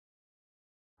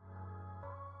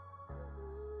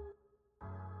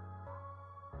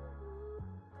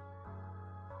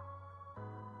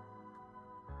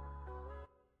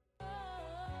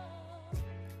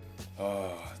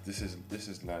Oh, this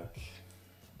is like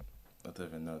I don't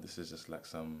even know. This is just like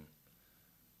some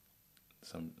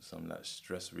like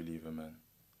stress reliever, man.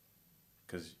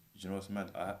 Cause you know what's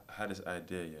mad? I had this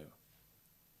idea, yeah.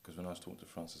 Cause when I was talking to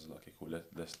Francis, I was like, okay, cool,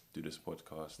 let's do this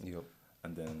podcast, Yep.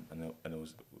 and it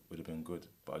was would have been good.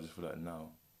 But I just feel like now,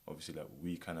 obviously, like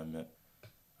we kind of met,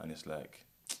 and it's like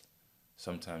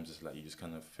sometimes it's like you just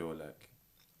kind of feel like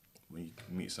when you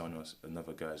meet someone else,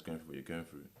 another guy is going through what you're going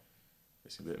through.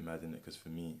 It's a bit mad, in it? Cause for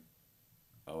me,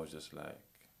 I was just like,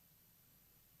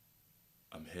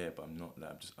 I'm here, but I'm not.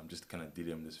 Like I'm just kind of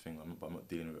dealing with this thing. But I'm not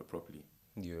dealing with it properly.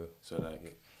 Yeah. So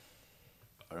like,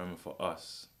 I remember for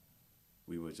us,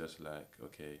 we were just like,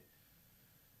 okay,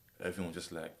 everything was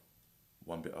just like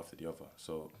one bit after the other.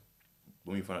 So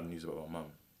when we found out the news about my mum,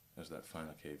 it was like, fine,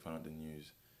 okay, found out the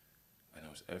news, and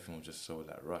everything was just so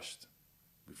like rushed.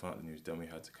 We found out the news, then we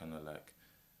had to kind of like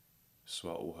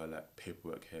sort all her like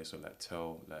paperwork here. So like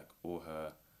tell like all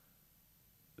her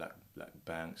like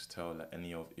banks, tell like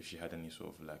any of if she had any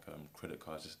sort of like credit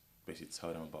cards, just basically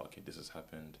tell them about, okay, this has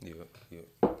happened. Yeah.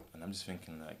 Yeah. And I'm just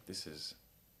thinking like this is.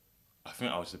 I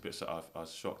think I was a bit. So I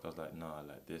was shocked. I was like, nah,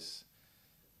 like this.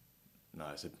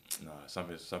 Nah, it's a nah.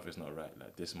 Something's not right.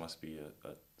 Like this must be a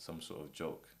some sort of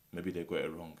joke. Maybe they got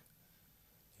it wrong.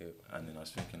 Yeah. And then I was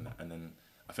thinking, and then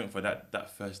I think for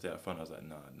that first day I found, I was like,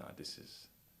 nah, this is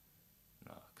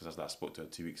nah, because I was like, I spoke to her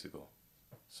 2 weeks ago,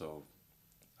 so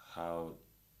how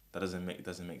that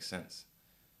doesn't make sense.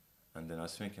 And then I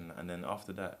was thinking, and then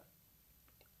after that,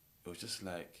 it was just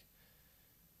like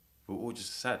we were all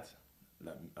just sad.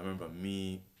 Like I remember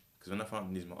me, because when I found out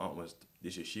the news, my aunt was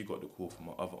this year. She got the call from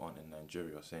my other aunt in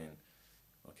Nigeria saying,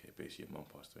 okay, basically your mum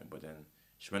passed away. But then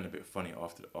she went a bit funny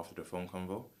after the phone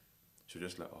convo. She was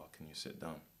just like, oh, can you sit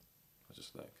down? I was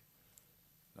just like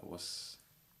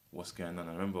what's going on?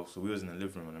 I remember, so we was in the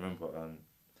living room, and I remember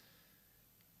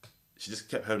she just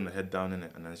kept holding her head down in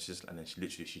it, and then she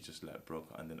just like broke,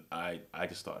 and then I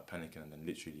just started panicking, and then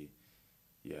literally,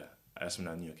 yeah, that's when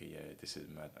I knew, okay, yeah, this is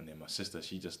mad. And then my sister,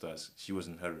 she was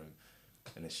in her room,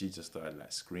 and then she just started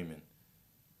like screaming,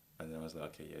 and then I was like,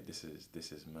 okay, yeah, this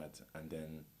is mad. And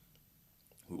then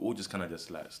we all just kind of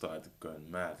just like started going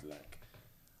mad, like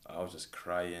I was just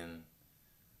crying,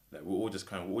 like we're all just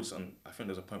crying, we're all just on. I think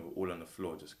there's a point we're all on the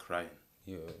floor just crying,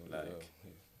 Yeah. like,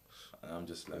 Yeah. and I'm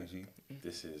just like, Crazy.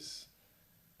 this is.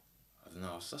 I don't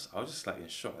know. I was just like in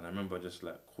shock, and I remember just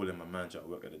like calling my manager at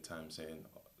work at the time, saying,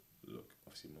 "Look,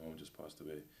 obviously my mom just passed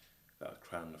away." Like, I was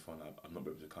crying on the phone. I'm not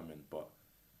able to come in, but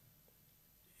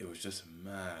it was just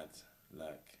mad.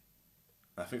 Like,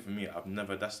 I think for me, I've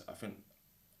never. That's I think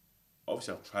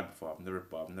obviously I've tried before. I've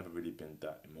never really been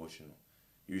that emotional.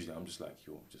 Usually I'm just like,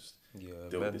 yo, just Yeah.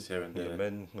 deal with Men. this here and Yeah. there.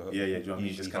 Men. Yeah, yeah. Do you know what I mean?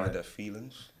 Usually Just kind hide of their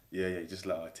feelings. yeah, just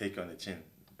like I take it on the chin.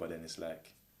 But then it's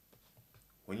like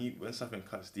when something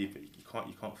cuts deeper, you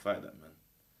can't fight that, man.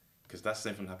 Because that's the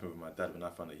same thing happened with my dad when I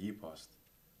found that he passed.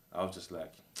 I was just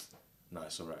like, nah,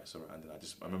 it's alright, it's alright. And then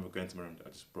I remember going to my room, I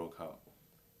just broke out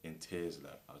in tears.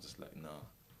 Like I was just like, nah,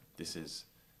 this is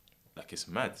like it's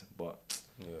mad. Yeah.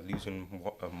 Losing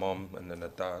a mom and then a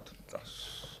dad.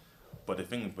 That's. But the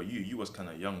thing, but you was kind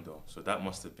of young though, so that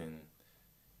must have been.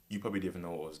 You probably didn't even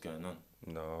know what was going on.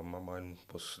 No, my mind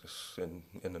was just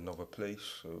in another place.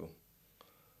 So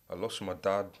I lost my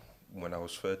dad when I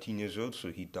was 13 years old.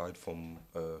 So he died from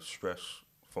stress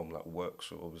from like work.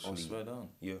 So Oh, obviously, swear down.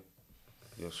 yeah,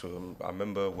 yeah. So I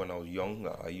remember when I was young,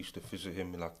 like, I used to visit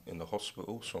him like in the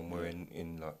hospital somewhere Yeah,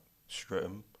 in like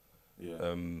Streatham. yeah,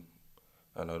 Um,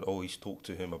 and I'd always talk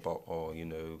to him about,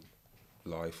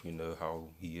 life, how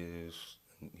he is.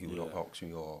 And he would yeah, ask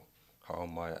me, oh, how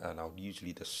am I? And I would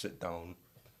usually just sit down,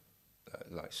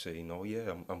 like saying, oh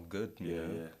yeah, I'm good. yeah,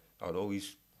 yeah, I'd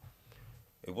always.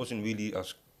 It wasn't really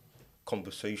as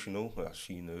conversational as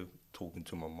talking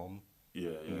to my mom yeah,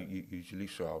 yeah, usually.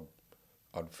 So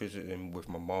I'd visit him with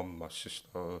my mom, my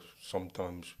sister.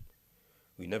 Sometimes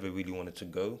we never really wanted to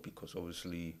go because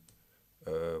obviously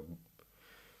uh,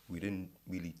 we didn't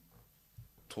really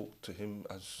talk to him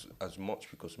as much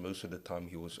because most of the time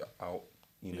he was out,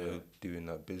 yeah, doing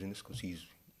that business because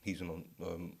he's an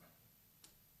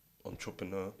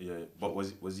entrepreneur. yeah. But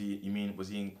So was he? You mean was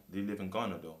he? Did he live in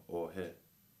Ghana though, or here?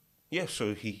 yeah,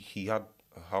 so he had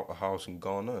a house in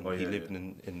Ghana Oh and he yeah, yeah. lived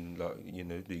in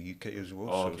like the UK as well.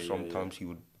 Oh So okay, yeah, yeah, sometimes he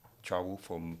would travel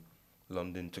from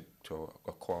London to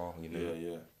Accra, yeah,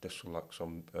 yeah, just for like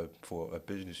some for a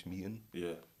business meeting.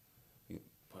 yeah. Yeah.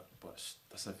 But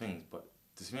that's the thing. But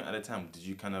this thing at the time, did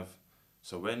you kind of?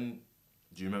 So when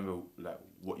do you remember like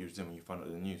what you was doing when you found out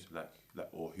the news, like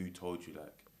or who told you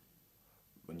like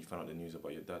when you found out the news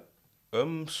about your dad?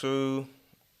 So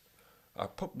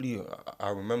I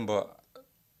remember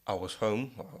I was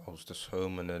home. I was just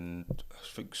home, and then I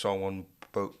think someone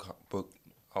broke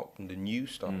out in the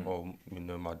news that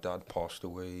Mm. my dad passed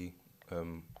away.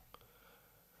 Um,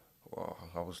 well,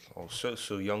 I was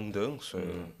so young though. So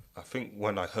Mm. I think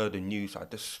when I heard the news, I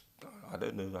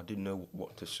don't know. I didn't know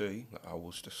what to say. I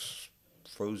was just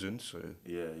frozen. So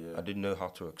Yeah, yeah. I didn't know how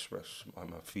to express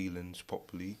my feelings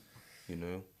properly. You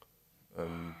know.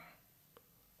 Um,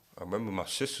 I remember my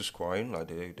sisters crying. Like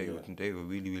Yeah. they were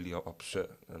really upset,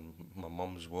 and my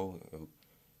mum as well.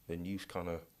 The news kind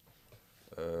of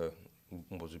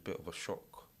was a bit of a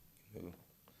shock. You know.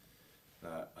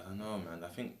 I don't know, man. I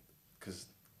think because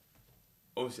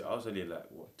obviously I was only like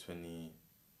what 20,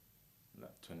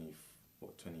 like 20,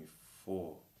 what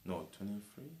 24? No,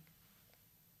 23.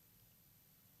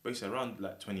 Basically around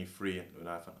like 23 when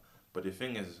I found. But the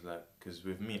thing is like, because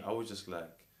with me, I was just like,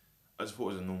 I just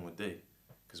thought it was a normal day.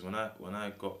 Because when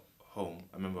I got home,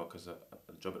 I remember because a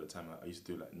job at the time, I used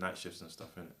to do like night shifts and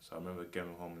stuff in it. So I remember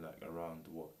getting home like around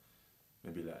what,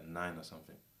 maybe like 9 or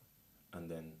something, and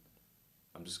then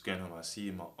I'm just getting home. I see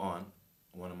my aunt,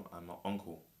 and my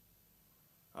uncle.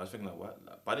 I was thinking like what,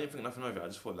 like, but I didn't think nothing of it. I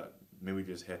just thought like maybe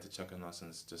just here to check on us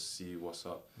and just see what's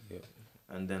up. Yeah.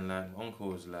 And then like my uncle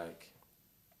was like,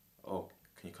 "Oh,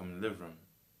 can you come in the living room?"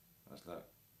 I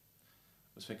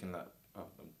was thinking like, oh,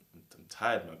 I'm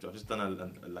tired, man. I've just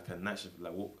done like a night shift.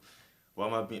 Like what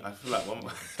am I being? I feel like what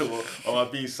am I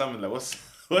being summoned? Like what's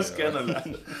Yeah. going on?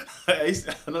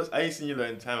 Like I ain't seen you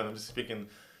like in time, and I'm just thinking.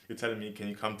 You're telling me, can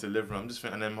you come to the living room? I'm just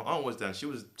thinking, and then my aunt was there, and she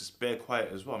was just bare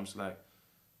quiet as well. I'm just like,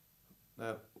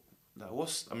 like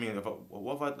what's? I mean,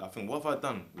 what have I? I think what have I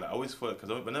done? Like I always thought,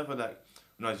 because whenever like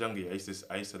when I was younger, I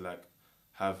used to like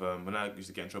have when I used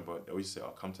to get in trouble, they always say,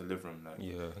 "I'll come to the living room." Like,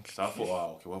 Yeah. so I thought,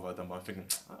 oh, okay, what have I done? But I'm thinking,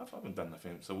 I haven't done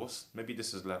nothing. So what's? Maybe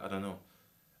this is like I don't know.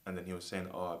 And then he was saying,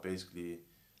 oh, basically,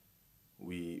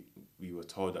 we we were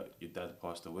told that your dad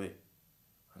passed away,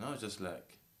 and I was just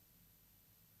like,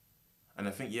 and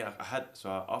I think yeah, I had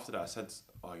so after that I said,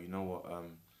 oh, you know what,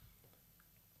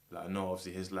 like I know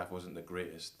obviously his life wasn't the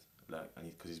greatest, like,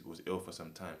 and because he was ill for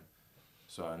some time,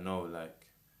 so I know like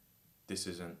this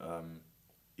isn't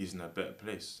he's in a better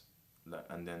place, like,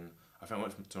 and then I think I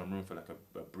went to my room for like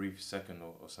a brief second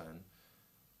or something,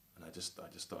 and I just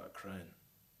started crying.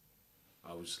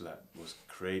 I was like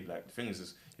like the thing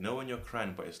is you know when you're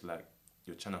crying but it's like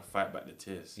you're trying to fight back the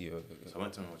tears. Yeah. So I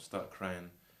went to him and I started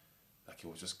crying, like it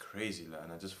was just crazy, like,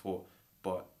 and I just thought,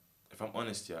 but if I'm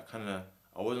honest, yeah,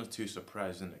 I wasn't too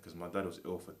surprised in it because my dad was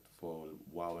ill for a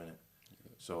while in it,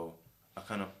 so I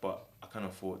kind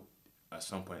of thought at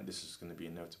some point this is gonna be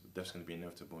inevitable, death's gonna be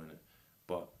inevitable in it,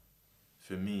 but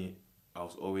for me, I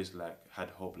was always like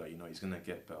had hope, like he's gonna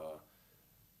get better,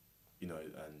 and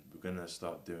we're gonna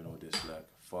start doing all this like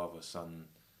father son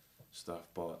stuff,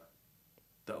 but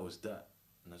that was that,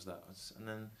 and that's that, and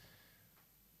then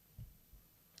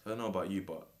I don't know about you,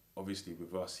 but obviously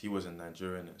with us, he was in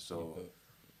Nigeria, innit? So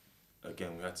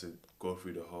again, we had to go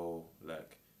through the whole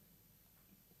like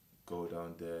go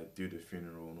down there, do the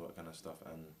funeral and all that kind of stuff,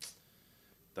 and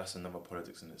that's another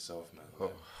politics in itself, man.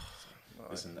 Oh,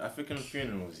 Listen, African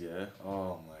funerals, yeah.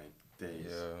 Oh my days.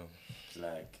 yeah.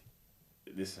 Like,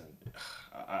 listen,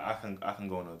 I can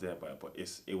go on all day about it, but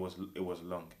it was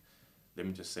long. Let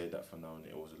me just say that for now.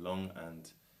 It was long and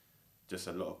just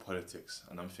a lot of politics,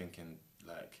 and I'm thinking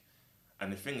like,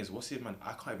 and the thing is, what's it, man?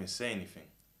 I can't even say anything.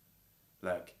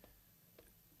 Like,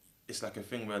 it's like a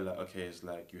thing where like, okay, it's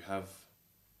like you have,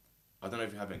 I don't know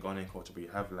if you haven't Ghanaian culture, but you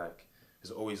have like,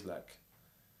 there's always like,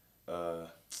 I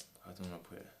don't know how to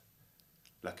put it,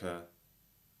 like how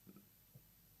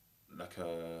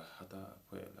do I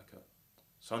put it, like a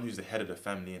someone who's the head of the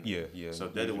family, innit? Yeah. Yeah. So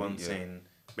they're the Usually, ones yeah. saying,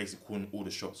 basically calling all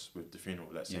the shots with the funeral,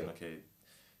 like saying, Yeah. okay,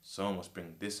 someone must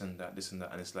bring this and that,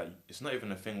 and it's like it's not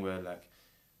even a thing where like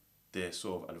they're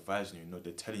sort of advising you, no,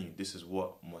 they're telling you this is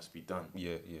what must be done.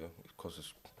 Yeah. Because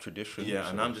it's tradition. Yeah,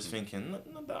 and so I'm just thinking,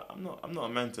 not that I'm not a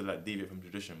man to like deviate from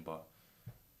tradition, but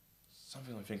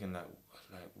something I'm thinking like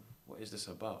what is this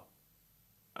about?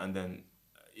 And then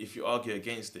if you argue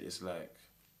against it, it's like,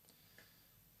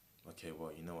 okay,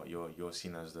 well, you know what, you're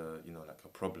seen as the like a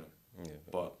problem. Yeah.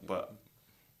 But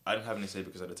I didn't have any say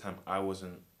because at the time I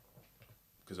wasn't,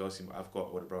 because obviously I've got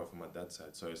older brother from my dad's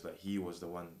side, so it's like he was the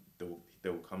one they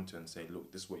will come to and say,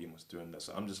 look, this is what you must do, and that.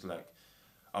 So I'm just like,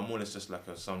 I'm more or less just like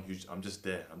a son who's, I'm just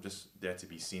there to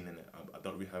be seen in it. I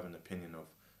don't really have an opinion of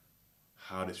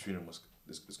how this funeral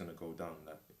is gonna go down.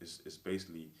 Like it's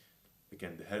basically,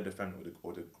 again, the head of the family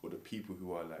or the people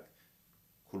who are like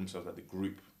call themselves like the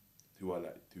group who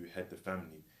head the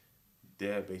family.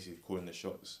 They're basically calling the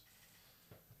shots.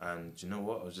 And you know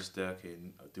what? I was just there. Okay,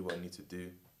 I'll do what I need to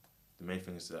do. the main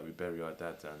thing is that we bury our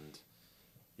dad and,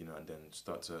 you know, and then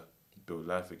start to build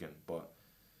life again. But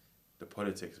the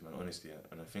politics, man, honestly,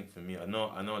 and I think for me, I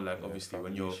know, like, Yeah, obviously,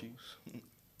 when family you're, issues.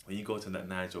 when you go to like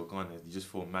Niger or Ghana, you just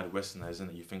feel mad westernized,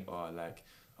 and you think, oh, like,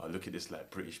 oh, look at this like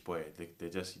British boy. They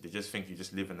just think you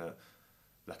just live in a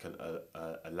like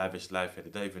a lavish life here.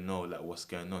 They don't even know like what's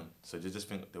going on. So they just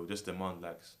think they'll just demand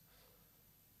like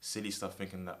silly stuff,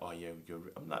 thinking that, oh yeah,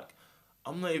 I'm like,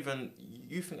 I'm not even.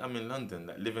 You think I'm in London,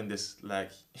 like living this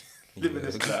like living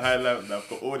this like, high life, like, I've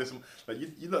got all this, like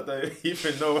you lot don't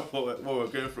even know what we're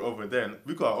going through over there. And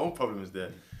we got our own problems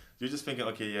there. You're just thinking,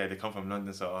 okay, yeah, they come from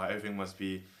London, so everything must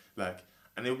be like.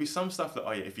 And there'll be some stuff like,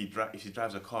 oh yeah, if he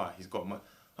drives a car, he's got money.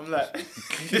 I'm like,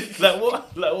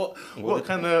 what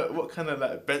kind of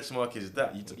like benchmark is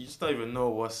that? You just don't even know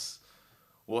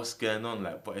what's going on,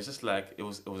 like. But it's just like it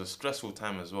was a stressful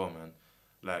time as well, man.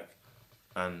 Like,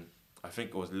 and I think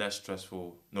it was less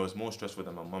stressful. No, it was more stressful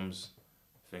than my mum's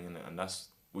thing, innit? And that's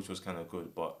which was kind of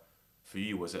good. But for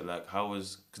you, was it like how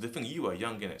was? Because the thing, you were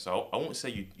young in it, so I won't say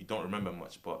you don't remember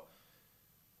much, but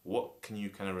what can you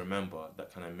kind of remember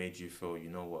that kind of made you feel,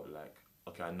 you know what, like,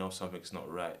 okay, I know something's not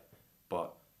right,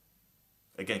 but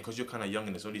again, because you're kind of young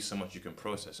and there's only so much you can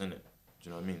process, innit? Do you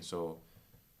know what I mean? So,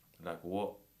 like,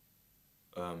 what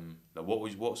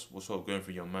what's sort of going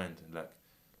through your mind, like,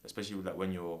 especially with, like,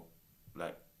 when your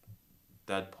like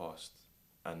dad passed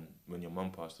and when your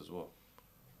mum passed as well.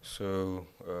 So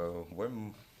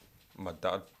when my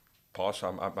dad passed,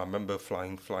 I remember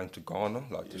flying to Ghana,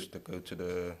 like just to go to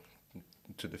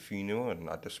the funeral, and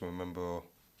I just remember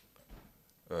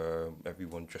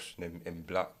everyone dressed in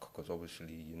black, because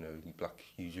obviously, you know, black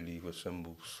usually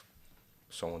resembles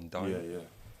someone dying. Yeah,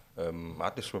 yeah. I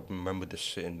just remember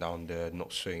just sitting down there,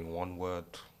 not saying one word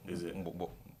Is it?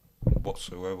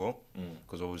 whatsoever,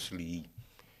 because obviously,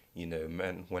 you know,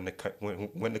 men, when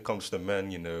it comes to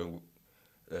men, you know,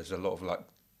 there's a lot of like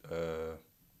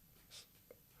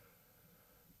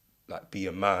be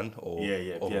a man, or Yeah.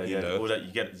 you know, All that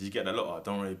you get a lot. Oh,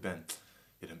 don't worry, Ben.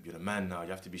 You're the man now. You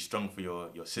have to be strong for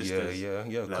your sisters. yeah,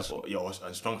 Like,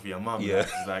 and strong for your mum. Yeah. Like,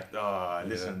 it's like, oh,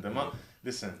 listen, Yeah. the mum.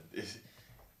 Listen,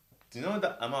 do you know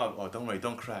that amount? Oh, don't worry,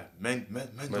 don't cry. Men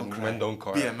don't cry. Men don't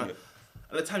cry. Be a man. Yeah.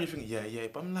 At the time you think, yeah,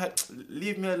 but I'm like,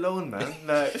 leave me alone, man.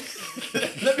 Like,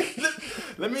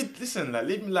 let me listen. Like,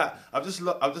 leave me. Like, I've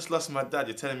just lost my dad.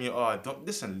 You're telling me, oh, don't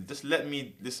listen. Just let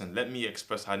me listen. Let me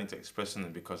express how I need to express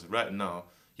something, because right now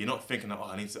you're not thinking,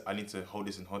 oh, I need to hold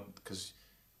this and hold, because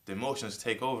the emotions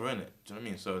take over, innit? Do you know what I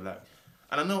mean? So like,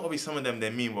 and I know obviously some of them they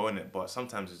mean well, innit, but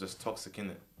sometimes it's just toxic,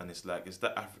 innit? And it's like, it's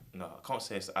that no, I can't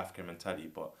say it's the African mentality,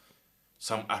 but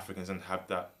some Africans don't have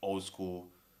that old school,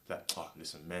 like, oh,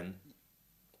 listen, men,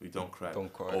 we don't cry.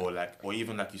 Don't cry. Or like, or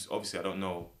even like, you obviously I don't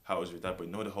know how it was with that, but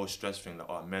you know the whole stress thing, like,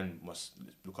 oh, men must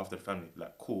look after the family,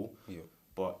 like, cool. Yeah.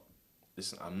 But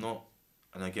listen, I'm not,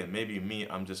 and again, maybe me,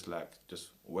 I'm just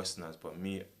westernized, but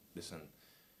me, listen,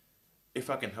 if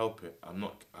I can help it, I'm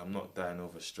not dying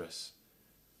over stress.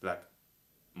 Like,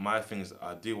 my thing is,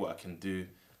 I do what I can do.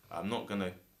 I'm not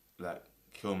gonna like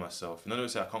kill myself. You know, don't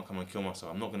say I can't come and kill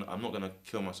myself. I'm not gonna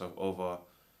kill myself over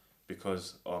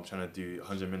because I'm trying to do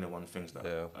 100 million one things. Like,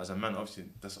 Yeah. as a man, obviously,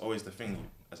 that's always the thing.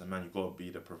 As a man, you gotta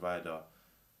be the provider,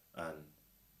 and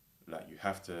like you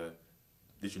have to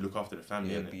literally look after the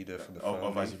family. Yeah, innit? be there for the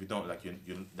Otherwise, family. if you don't, like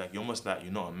you're almost like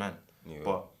you're not a man. Yeah.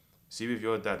 But see, with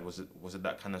your dad, was it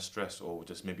that kind of stress, or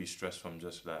just maybe stress from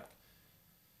just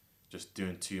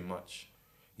doing too much?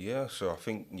 Yeah, so I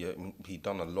think he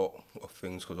done a lot of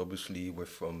things, because obviously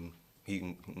with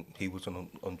he was an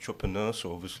entrepreneur,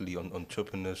 so obviously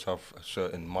entrepreneurs have a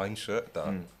certain mindset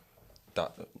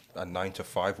that a 9 to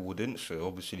 5 wouldn't. So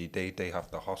obviously they have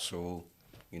to hustle,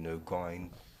 you know,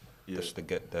 grind, Yeah. just to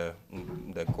get their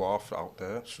graft out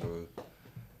there. So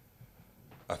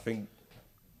I think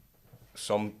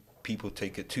some people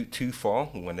take it too far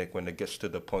when it gets to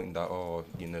the point that, oh,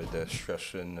 you know, they're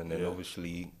stressing, and then Yeah.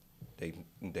 obviously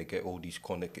they get all these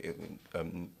chronic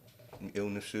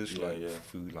illnesses,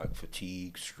 through like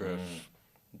fatigue, stress,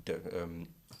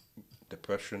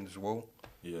 depression as well.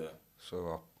 Yeah.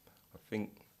 So I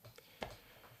think,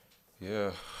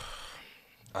 yeah,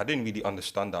 I didn't really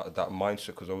understand that mindset,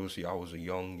 because obviously I was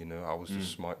young, you know, I was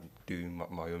just smart, doing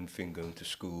my own thing, going to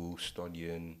school,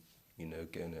 studying, you know,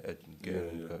 getting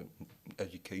an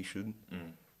education.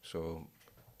 So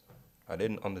I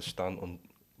didn't understand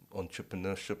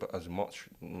entrepreneurship as much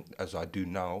as I do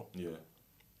now. Yeah.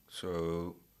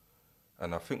 So,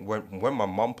 and I think when my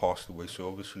mum passed away, so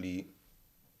obviously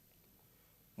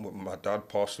when my dad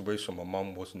passed away, so my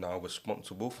mum was now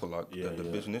responsible for the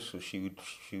business. So she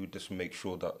would just make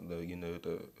sure that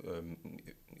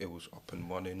it was up and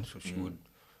running. So she would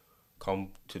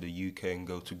come to the UK and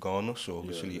go to Ghana. So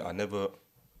obviously, Yeah. I never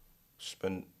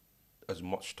spent as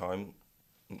much time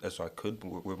as I could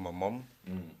with my mum.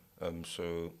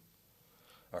 So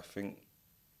I think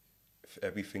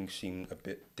everything seemed a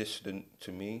bit distant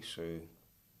to me. So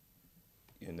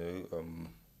you know,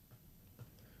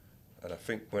 and I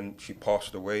think when she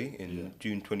passed away in Yeah.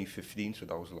 June 2015, so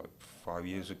that was like 5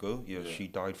 years ago. Yeah, Yeah. she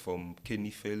died from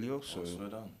kidney failure. So Oh, slow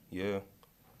down. yeah,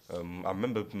 I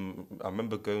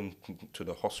remember going to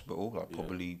the hospital like Yeah.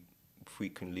 probably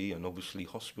frequently, and obviously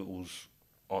hospitals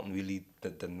aren't really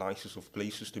the nicest of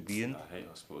places to be in. I hate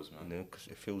hospitals, man. You know, because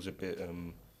it feels a bit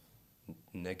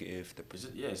negative. It's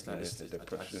just, yeah, it's like the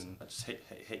depression. I just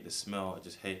hate the smell. I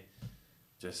just hate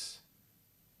just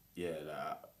yeah.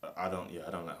 Like, I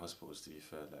don't like hospitals, to be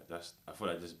fair. Like I feel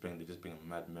like they just bring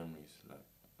mad memories. Like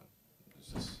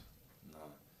it's just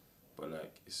nah. But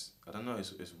like I don't know.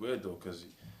 It's weird though, because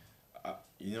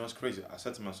you know what's crazy? I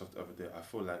said to myself the other day. I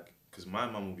feel like because my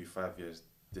mum will be 5 years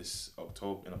in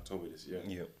October this year.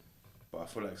 Yeah, But I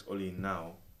feel like it's only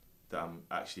now that I'm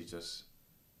actually just.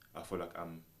 I feel like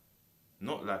I'm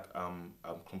not like I'm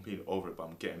completely over it, but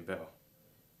I'm getting better.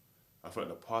 I feel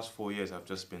like the past 4 years I've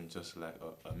just been just like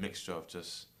a mixture of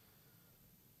just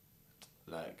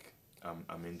like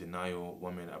I'm in denial.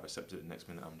 1 minute I've accepted it, the next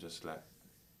minute I'm just like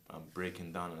I'm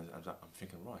breaking down, and I'm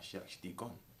thinking, right, she actually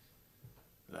gone.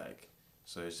 Like,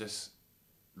 so it's just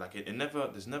like it never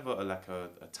there's never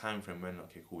a time frame when,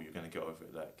 okay, cool, you're gonna get over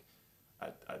it, like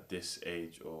at this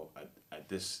age or at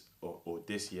this or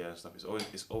this year and stuff. It's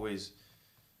always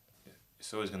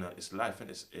gonna, it's life, and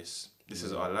this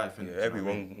is our life, and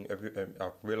yeah.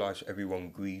 I've realised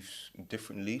everyone grieves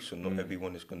differently, so not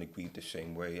everyone is going to grieve the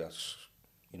same way as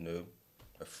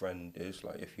a friend is.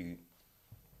 Like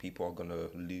people are gonna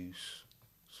lose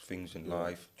things in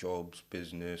life, jobs,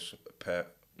 business, a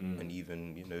pet, and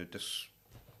even just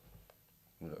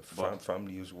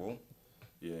family as well.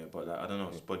 Yeah, but like I don't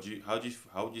know. But how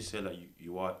would you say like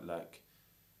you are like,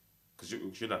 because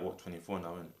you're like what, 24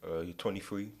 now, innit? You're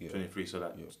 23. Yeah. 23. So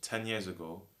like 10 years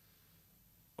ago,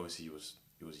 obviously you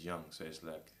was young. So it's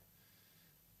like,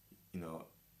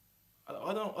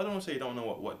 I don't want to say you don't know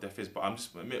what death is, but I'm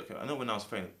just admit, okay, I know when I was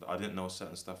 13, I didn't know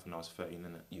certain stuff when I was 13,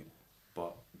 innit? Yeah.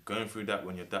 But going through that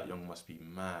when you're that young must be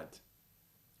mad.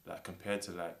 Like compared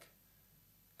to like,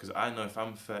 because I know if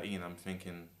I'm 13, I'm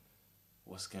thinking,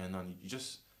 what's going on? You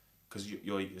just, because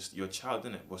you're a child,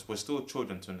 innit? We're still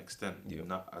children to an extent,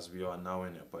 not as we are now,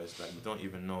 innit? But it's like you don't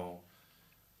even know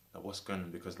like what's going on,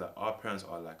 because like our parents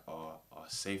are like our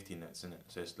safety nets, innit?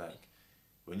 So it's like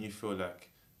when you feel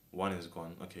like one is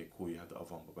gone, okay, cool, you have the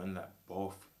other one. But when like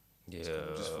both, Yeah,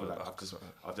 I just feel like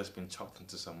I've just been chucked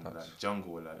into some like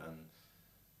jungle, like, and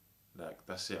like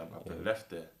that's it. I've been left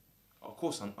there. Of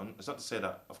course, it's not to say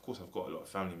that. Of course, I've got a lot of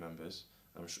family members.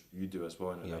 I'm sure you do as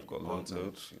well. And yeah, like, I've got loads.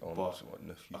 But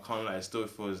I can't lie. It still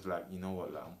feels like, you know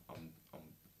what? Like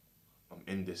I'm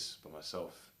in this by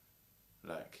myself.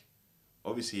 Like,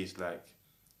 obviously, it's like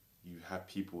you have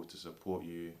people to support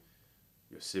you,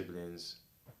 your siblings,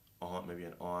 maybe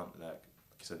an aunt, like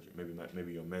you said,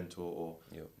 maybe your mentor, or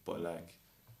but like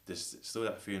there's still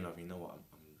that feeling of, you know what,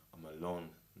 I'm alone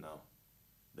now.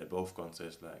 They're both gone, so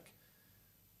it's like,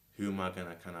 who am I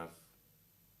gonna kind of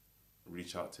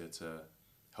reach out to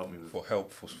help me with, for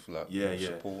help, for like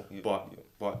support?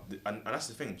 But and that's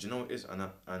the thing. Do you know what it is? And I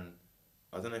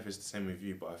don't know if it's the same with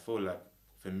you, but I feel like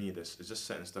for me, it's just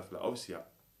certain stuff. Like obviously,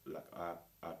 I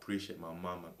appreciate my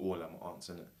mum and all my aunts,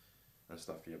 innit, and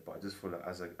stuff. Yeah, but I just feel like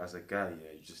as a guy,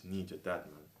 you just need your dad,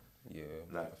 man. Yeah.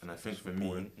 Like, and I think for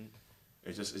me,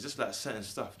 it's just like certain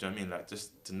stuff. Do you know what I mean? Like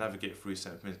just to navigate through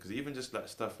certain things, because even just like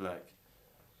stuff like,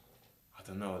 I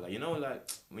don't know, like, like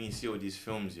when you see all these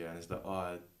films, and it's like,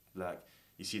 like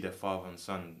you see their father and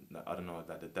son, like, I don't know,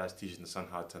 like the dad's teaching the son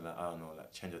how to, like, I don't know,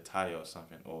 like change a tire or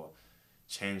something, or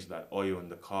change like oil in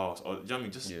the car, or do you know what I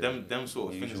mean? Just them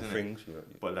sort of things.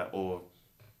 But like, or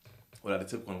like the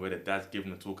typical one where the dad's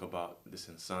giving the talk about,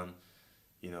 listen, son,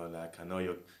 like, I know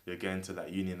you're getting to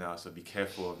like uni now, so be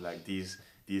careful of like these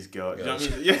girls. You know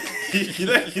what I mean?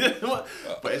 Yeah, you know what?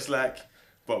 But it's like,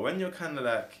 but when you're kind of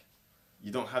like,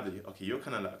 you don't have the, okay, you're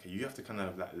kind of like, okay, you have to kind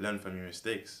of like learn from your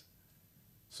mistakes.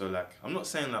 So like, I'm not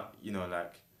saying that,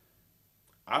 like,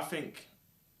 I think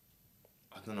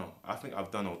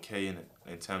I've done okay in it,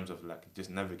 in terms of like just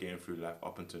navigating through life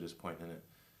up until this point, innit?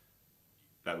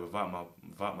 Like without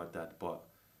my dad, but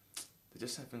there's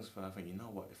just some things where I think, you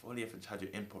know what, if only if I had your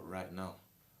input right now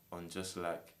on just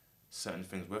like certain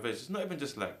things, whether it's just not even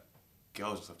just like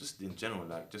girls and stuff, just in general,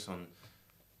 like just on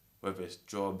whether it's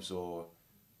jobs or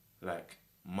like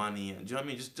money, and do you know what I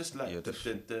mean? Just like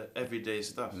the everyday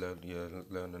stuff.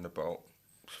 Learning about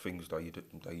things that you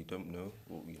don't know,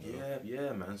 or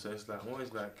Yeah, man. So it's like I'm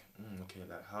always like, okay,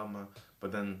 like how am I?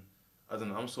 But then I don't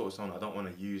know. I'm sort of someone I don't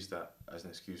want to use that as an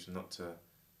excuse not to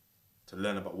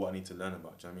learn about what I need to learn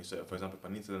about. Do you know what I mean? So for example, if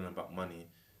I need to learn about money,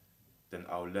 then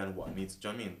I'll learn what I need to. Do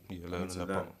you know what I mean? You're I need learning to learn.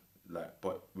 about. Like,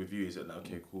 but with you, is it like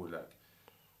okay, cool, like,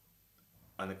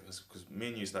 and because me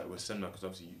and you is like we're similar because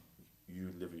obviously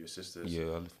you live with your sisters. Yeah,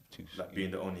 I live too. Like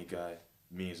being the only guy,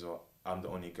 me as well. I'm the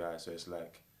only guy, so it's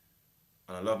like,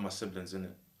 and I love my siblings in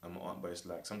it and my aunt, but it's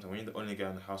like sometimes when you're the only guy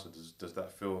in the household, does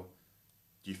that feel?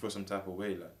 Do you feel some type of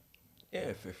way, like?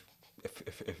 Yeah,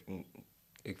 if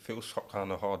it feels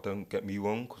kind of hard. Don't get me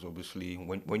wrong, because obviously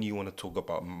when you want to talk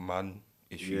about man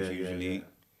issues, usually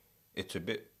it's a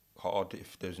bit hard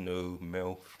if there's no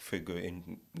male figure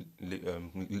in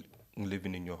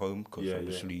living in your home, because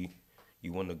obviously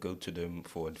you want to go to them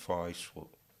for advice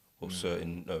or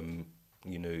certain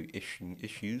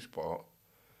issues. But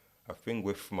I think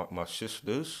with my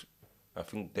sisters, I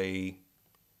think they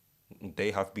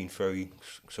have been very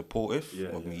supportive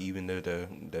of me, even though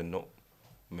they're not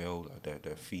male, like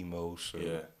they're females.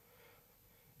 So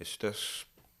it's just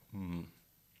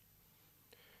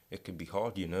it can be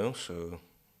hard, So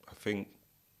I think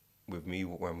with me,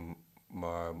 when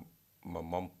my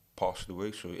mum passed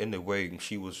away, so in a way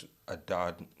she was a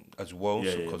dad as well.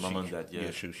 Yeah, so yeah, mum and dad.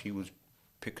 Yeah. So she was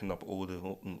picking up all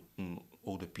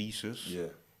the pieces. Yeah.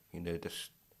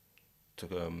 Just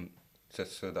to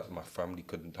just so that my family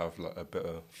could have like a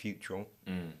better future.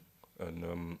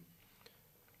 And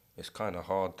it's kind of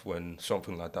hard when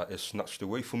something like that is snatched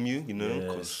away from you,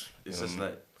 because it's just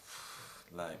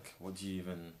like what do you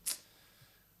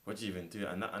even do?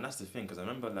 And that's the thing, because I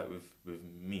remember like with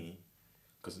me,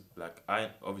 because like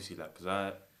I obviously like because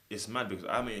I it's mad because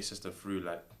I met your sister through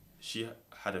like she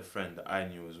had a friend that I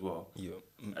knew as well. Yeah.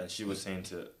 And she was saying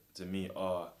to me,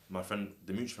 my friend,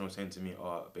 the mutual friend was saying to me,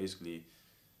 basically,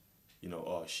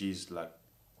 she's like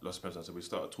lost parents. So we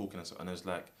started talking and stuff, and it's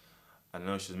like, I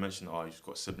know she's mentioned, she's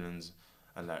got siblings,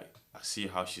 and like I see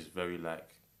how she's very like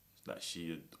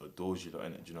she adores you,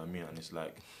 innit? Do you know what I mean? And it's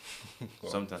like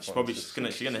sometimes she's gonna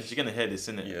hear this,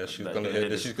 innit? Yeah, she's like, gonna hear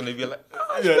this. She's gonna be like,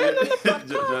 do you know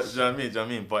what I mean? Do you know what I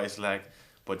mean? But it's like,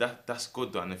 that's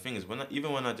good though. And the thing is,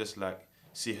 even when I just like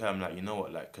see her, I'm like, you know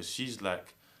what, like, cause she's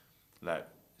like,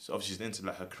 so obviously she's into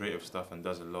like her creative stuff and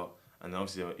does a lot. And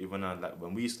obviously, even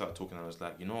when we started talking, I was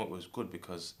like, you know what, it was good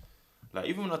because, like,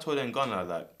 even when I told her in Ghana,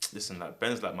 like, listen, like,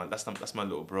 Ben's like that's my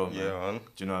little bro, man. yeah, man.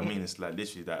 Do you know what I mean? It's like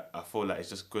literally that I feel like it's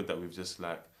just good that we've just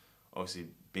like, obviously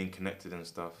been connected and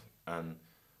stuff. And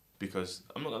because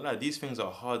I'm not gonna lie, these things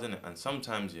are hard, innit? And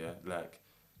sometimes, like,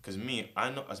 cause me, I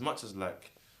know as much as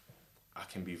like, I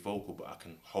can be vocal, but I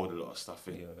can hold a lot of stuff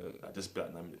in. Yeah. Like, just be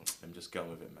like, let me just get on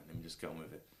with it, man. Let me just get on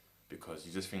with it, because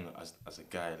you just think that as a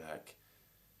guy, like.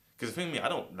 Because the thing with me, I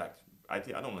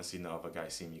don't want to see no other guy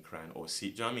see me crying or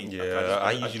see. Do you know what I mean? Yeah, like,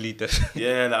 I usually just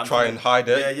like, try and hide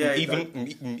it. Yeah.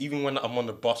 Even when I'm on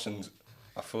the bus and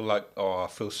I feel like I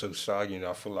feel so sad.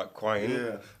 I feel like crying.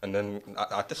 Yeah. And then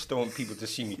I just don't want people to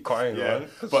see me crying. Yeah. Man,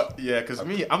 but because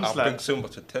me, I'm just I like bring so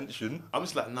much attention. I'm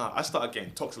just like nah. I started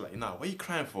getting toxic. Like nah, what are you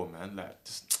crying for, man? Like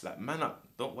just like man up.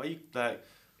 Don't why you like.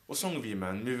 What's wrong with you,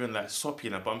 man? Moving like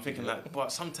soppy, like. But I'm thinking like,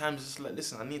 but sometimes it's like,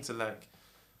 listen, I need to like.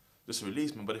 Just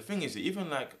release me. But the thing is,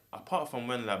 even like apart from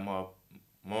when like my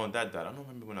mom and dad died, I don't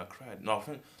remember when I cried. No, I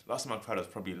think last time I cried was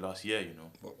probably last year.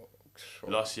 Sure.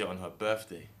 Last year on her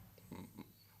birthday.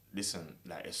 Listen,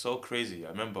 like it's so crazy. I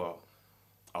remember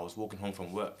I was walking home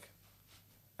from work,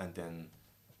 and then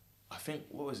I think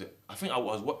what was it? I think I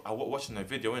was watching a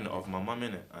video in it of my mum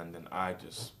in it, and then I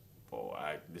just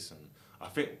listen. I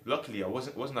think luckily I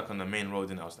wasn't like on the main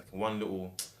road, and I was like in one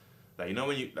little. Like,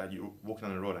 when you're walking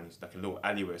on the road and it's like a little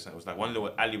alleyway or something. It was like one little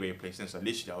alleyway place in. So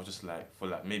literally I was just like, for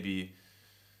like maybe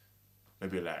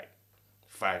like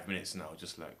 5 minutes now,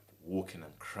 just like walking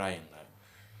and crying. Like,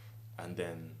 and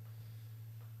then,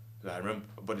 like I remember,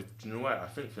 but you know what? I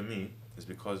think for me, it's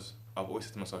because I've always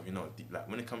said to myself, like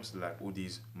when it comes to like all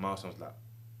these milestones,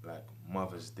 like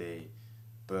Mother's Day,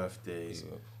 birthdays,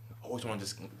 I always want to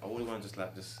just get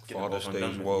Father's it over Day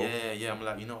and as done well. with. Yeah. I'm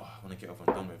like, I want to get over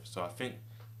and done with. So I think.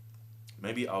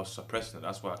 Maybe I was suppressing it.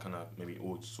 That's why I kind of maybe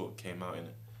all sort of came out in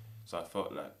it. So I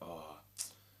felt like,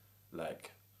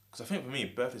 because I think for me,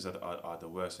 birthdays are the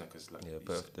worst thing. Because like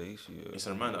birthdays. Yeah. It's a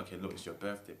reminder. Okay, look, it's your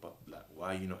birthday, but like,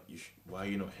 why are you not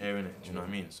hearing it? Do you know what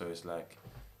I mean? So it's like,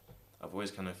 I've always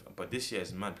kind of. But this year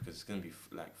is mad because it's gonna be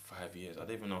like 5 years. I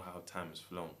don't even know how time has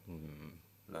flown.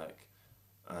 Like,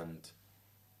 and.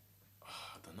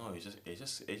 I don't know. It's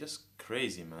just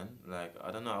crazy, man. Like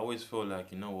I don't know. I always feel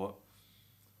like, you know what.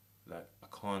 Like I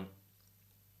can't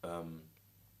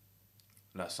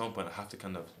And at some point, I have to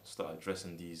kind of start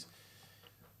addressing these.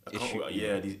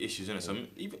 Yeah. These issues in it. So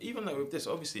even like with this,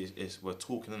 obviously, it's we're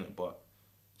talking in it, but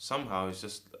somehow it's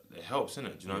just it helps in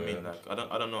it. Do you know what I mean? Yeah. Like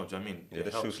I don't know. Do you know what I mean? Yeah, It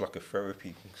this helps. feels like a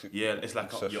therapy. Yeah, it's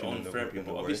like your session own therapy, in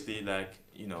but a way. obviously, like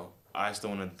I still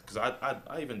want to, because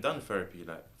I even done therapy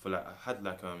like for like I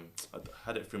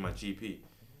had it through my GP,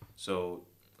 so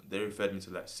they referred me to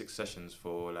like 6 sessions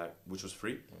for like which was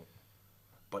free,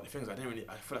 but the thing is I feel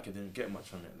like I didn't get much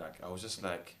from it. Like I was just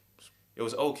like, it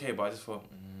was okay, but I just thought.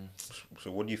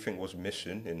 So what do you think was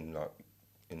missing in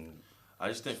I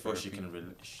just didn't feel she therapy?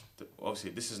 can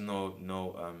obviously this is no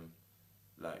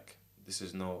like this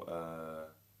is no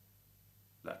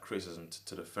like criticism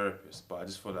to the therapist, but I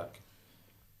just feel like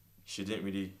she didn't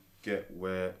really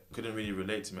couldn't really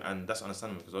relate to me, and that's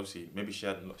understandable because obviously maybe she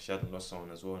hadn't lost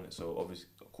someone as well in it. So obviously,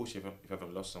 of course, if you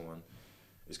haven't lost someone,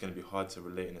 it's gonna be hard to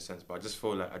relate in a sense. But I just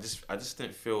feel like I just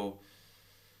didn't feel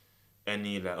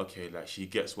any like okay, like she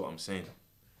gets what I'm saying.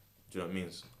 Do you know what I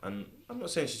mean? And I'm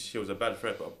not saying she was a bad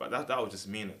therapist, but that was just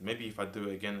me. Maybe if I do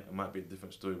it again, it might be a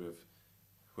different story with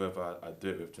whoever I do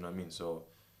it with. Do you know what I mean? So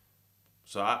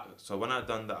when I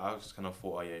done that, I just kind of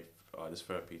thought, oh yeah, this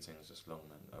therapy thing is just long,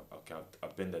 man. Okay,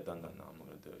 I've been there, done that. Now I'm not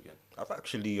gonna do it again. I've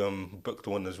actually booked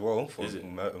one as well for Is it?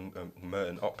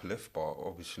 Merton Uplift, but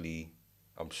obviously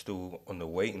I'm still on the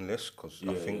waiting list because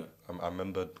I think I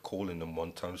remember calling them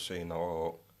one time saying,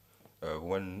 "Oh,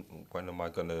 when am I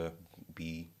gonna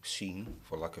be seen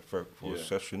for like a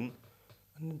session?"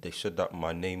 And they said that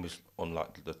my name is on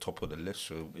like the top of the list,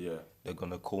 so they're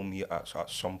gonna call me at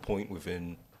some point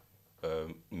within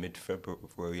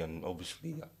mid-February, and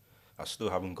obviously I still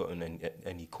haven't gotten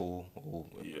any call or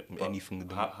anything.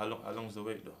 How long's the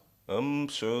wait though?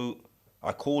 So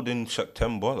I called in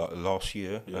September, like last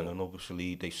year, and then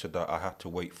obviously they said that I had to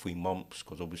wait 3 months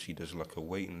because obviously there's like a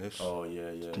waiting list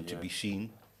to be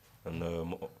seen, and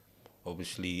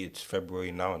obviously it's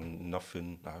February now and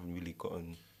nothing. I haven't really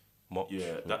gotten much.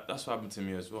 Yeah, that's what happened to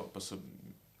me as well. But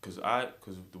because the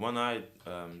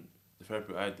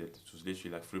therapy I did was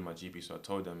literally like through my GP. So I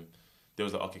told them, they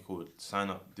was like, okay, cool, sign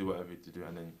up, do whatever you to do,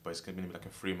 and then but it's gonna be like a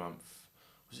 3 month.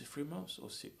 Was it 3 months or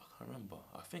 6? I can't remember.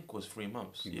 I think it was 3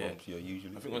 months. 3 months,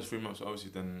 usually. I think it was 3 months. So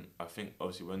obviously, then I think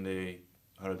obviously when they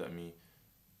heard at me,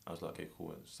 I was like, okay,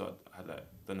 cool. So I had like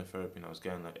done the therapy, and I was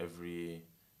going like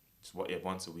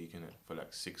once a week in it for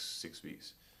like six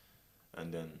weeks,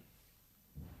 and then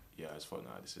I just thought,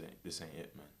 nah, this ain't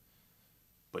it, man.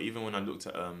 But even when I looked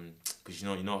at because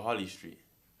you know Harley Street.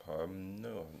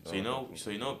 No.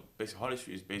 So basically Harley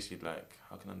Street is basically like,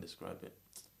 how can I describe it?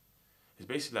 It's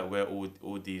basically like where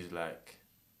all these like,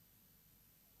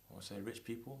 rich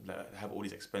people like have all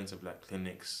these expensive like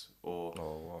clinics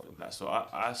or like. So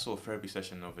I saw a therapy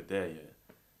session over there,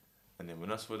 and then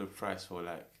when I saw the price for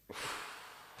like,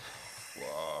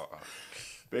 wow.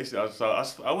 Basically, I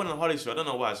went on Harley Street. I don't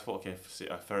know why. I just thought, okay,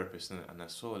 a therapist, and I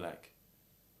saw like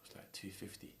it was like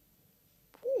 $250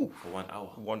 for 1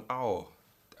 hour. 1 hour.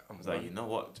 I was like, you know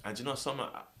what? And you know, a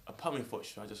part of me thought,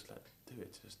 should I just like do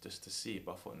it just to see?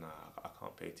 But I thought, nah, I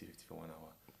can't pay $250 for 1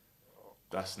 hour.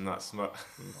 That's not smart.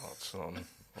 Not son.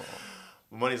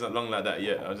 Money's not long like that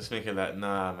yet. I was just thinking like,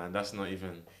 nah, man, that's mad.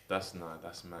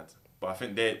 But I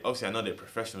think obviously I know they're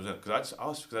professionals, because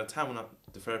because at the time when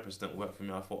the therapist didn't work for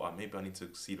me, I thought, maybe I need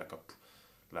to see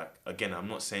again, I'm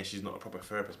not saying she's not a proper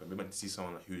therapist, but maybe I need to see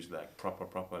someone like who's like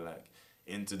proper like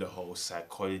into the whole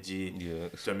psychology. Yeah.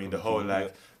 So I mean the whole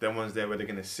like them ones there where they're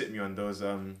gonna sit me on those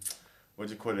what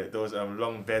do you call it? Those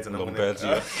long beds, and I'm gonna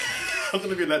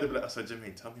be like, so Jimmy,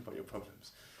 tell me about your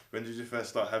problems. When did you first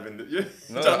start having the?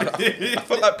 I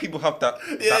feel like people have that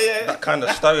kind of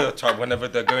stereotype whenever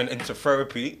they're going into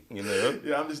therapy, you know.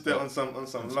 Yeah, I'm just there on some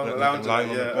long lounge.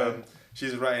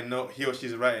 She's writing notes. He or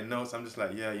she's writing notes. I'm just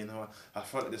like, you know, I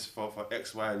felt this for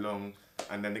X, Y long,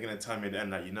 and then they're gonna tell me at the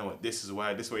end like, you know what, this is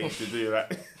what you need to do, right?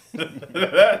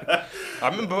 I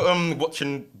remember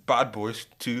watching Bad Boys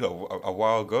 2 a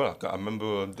while ago. Like, I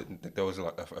remember there was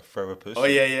like a therapist. Oh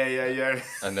yeah.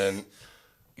 And then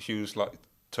she was like,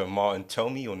 to Martin, tell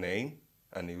me your name,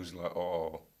 and he was like,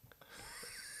 oh,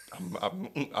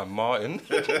 I'm Martin.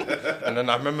 And then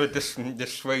I remember this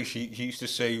phrase he used to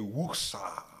say,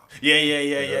 "Woosa."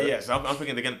 Yeah. So I'm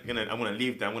thinking I'm gonna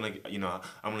leave there. I'm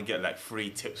gonna get like free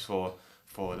tips for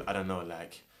I don't know,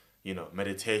 like, you know,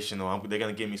 meditation, or they're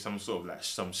gonna give me some sort of like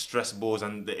some stress balls,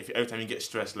 and if every time you get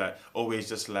stressed, like always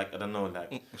just like, I don't know,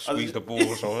 like squeeze the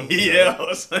balls on. Yeah,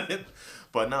 or something.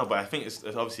 But I think it's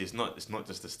obviously it's not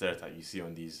just the stereotype you see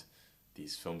on these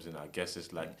films, and I guess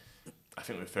it's like, I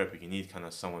think with therapy you need kind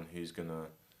of someone who's gonna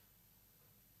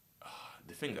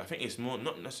the thing, I think it's more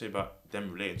not necessarily about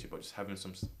them relating to you, but just having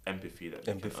some empathy that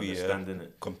they can Empathy, understand in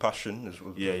it. compassion as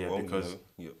well. Yeah, as yeah, well, because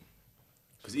yeah.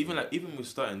 because even with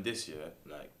starting this year,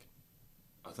 like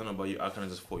I don't know about you, I kind of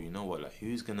just thought, you know what, like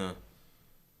who's gonna,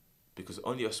 because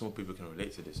only a small people can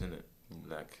relate to this, innit?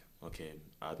 Like, okay,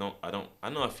 I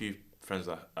know a few friends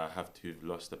that I have who've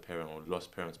lost a parent or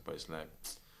lost parents, but it's like,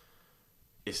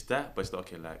 it's that, but it's like,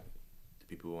 okay, like, do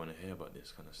people want to hear about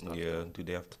this kind of stuff? Yeah, though? do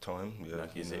they have the time? Yeah,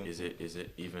 Like, you know. is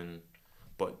it even,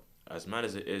 but as mad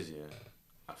as it is, yeah,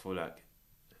 I feel like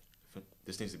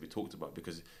this needs to be talked about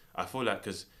because I feel like,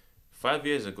 because 5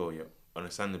 years ago, yeah,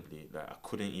 understandably, like, I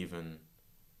couldn't even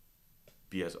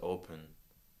be as open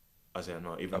as I am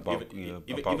now. About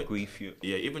grief, yeah.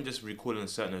 Yeah, even just recalling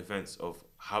certain events of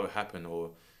how it happened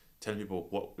or telling people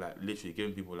what, like literally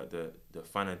giving people like the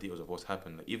finer details of what's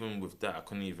happened. Like even with that, I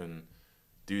couldn't even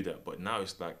do that. But now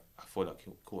it's like I feel like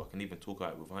cool. I can even talk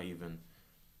about it without even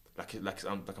I'm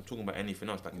talking about anything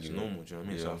else. Like it's normal. Do you know what I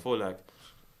mean? Yeah. So I feel like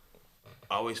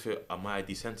I always feel, am I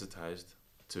desensitized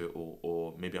to it,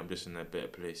 or maybe I'm just in a better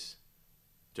place.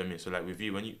 Do you know what I mean? So like with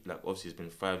you, when you like obviously it's been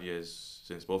 5 years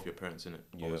since both your parents, innit?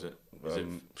 Yeah. Or was it? Was it?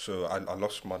 So I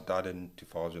lost my dad in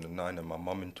 2009 and my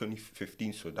mum in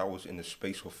 2015. So that was in the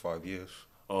space of 5 years.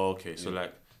 Oh, okay. So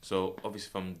like, so obviously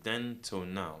from then till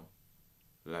now,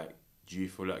 like, do you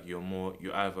feel like you're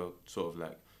either sort of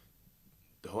like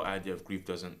the whole idea of grief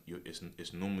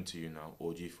it's normal to you now,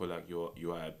 or do you feel like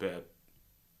you're at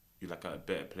a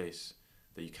better place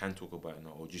that you can talk about it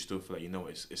now, or do you still feel like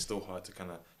it's still hard to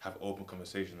kind of have open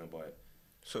conversation about it?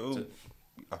 So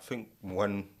I think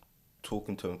when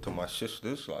talking to my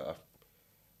sisters, like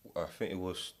I think it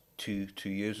was two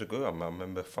years ago. I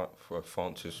remember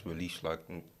Francis released like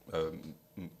um,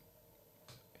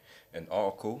 an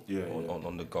article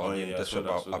on the Guardian just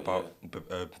about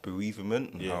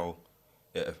bereavement and how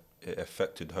it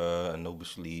affected her, and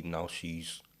obviously now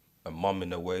she's a mum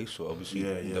in a way. So obviously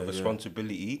the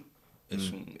responsibility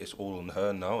it's all on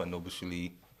her now, and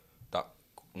obviously that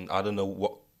I don't know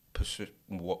what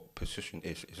position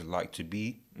is like to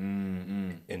be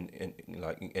in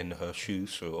like in her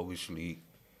shoes. So obviously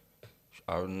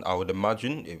I would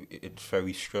imagine it's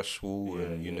very stressful,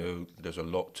 and you know there's a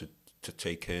lot to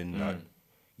take in. Like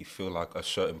you feel like a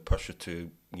certain pressure to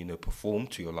perform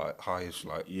to your like highest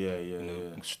like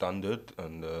standard.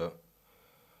 And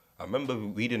I remember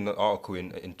reading an article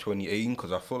in 2018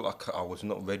 because I felt like I was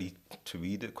not ready to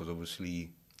read it because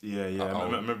obviously I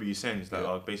remember you saying it's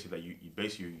like basically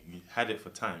like you had it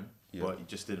for time, but you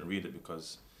just didn't read it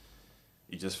because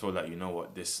you just feel like, you know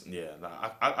what, this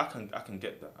like I can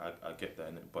get that, I get that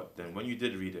in it. But then when you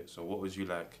did read it, so what was your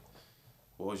like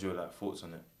thoughts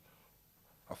on it?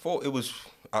 I thought it was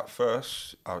at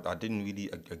first. I didn't really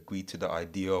agree to the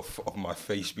idea of my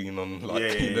face being on like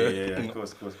of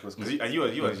course. Because you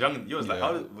was young. You was like,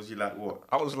 how was you like what?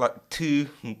 I was like two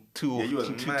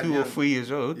or 3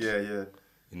 years old. Yeah.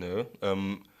 You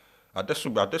know, I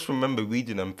just remember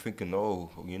reading and thinking, oh,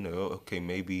 okay,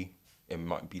 maybe it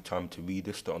might be time to read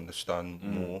this to understand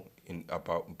more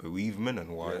about bereavement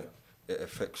and why it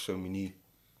affects so many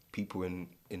people in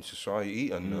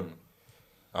society. And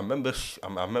I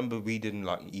remember reading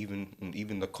like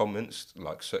even the comments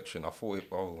like section. I thought,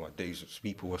 oh my days,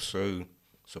 people were so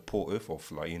supportive of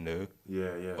like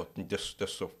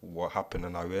just of what happened,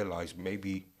 and I realized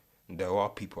maybe there are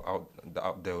people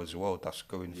out there as well that's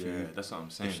going through that's what I'm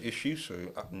saying. This issue. So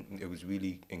it was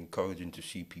really encouraging to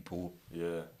see people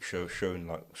showing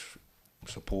like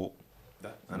support.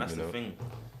 And that's the thing,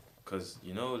 because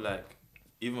like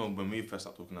even when we first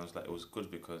started talking, I was like, it was good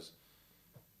because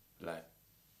like,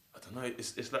 I don't know.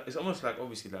 It's like, it's almost like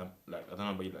obviously like I don't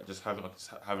know about you, like just having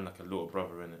like a little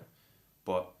brother in it,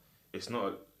 but it's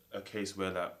not a case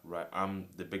where like, right, I'm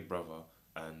the big brother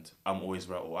and I'm always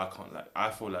right, or I can't, like, I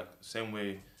feel like same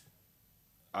way.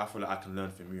 I feel like I can learn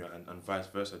from you, and vice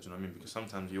versa. Do you know what I mean? Because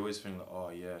sometimes you always think like, oh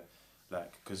yeah,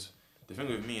 like, because the thing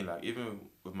with me, like even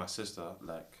with my sister,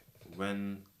 like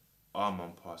when our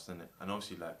mum passed in it, and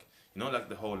obviously like like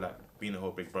the whole like being a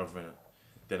whole big brother in it.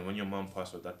 Then when your mum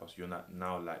passed or dad passed, you're not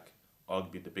now like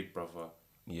arguably the big brother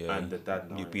and the dad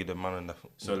now. You'd be the man in the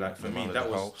so like for me that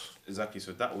was house. Exactly.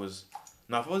 So that was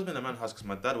now I've always been the man in the house because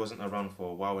my dad wasn't around for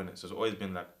a while in it. So it's always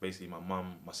been like basically my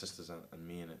mum, my sisters, and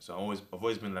me in it. So I've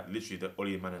always been like literally the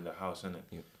only man in the house in it.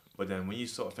 Yeah. But then when you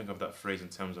sort of think of that phrase in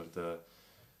terms of the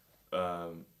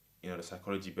the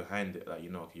psychology behind it, like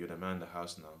okay, you're the man in the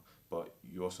house now, but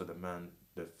you're also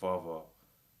the father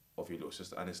of your little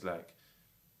sister, and it's like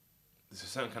there's a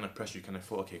certain kind of pressure you kind of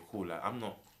feel, okay, cool, like I'm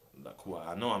not like cool.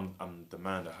 I know I'm the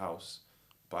man in the house,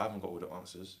 but I haven't got all the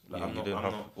answers. Like Yeah, I'm you not. don't I'm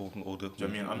have not. all the. Do you know what I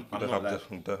mean? You I'm don't not have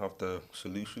like you don't have the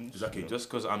solutions. exactly. you know. Just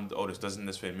because I'm the oldest doesn't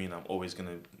necessarily mean I'm always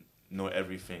gonna know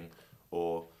everything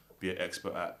or be an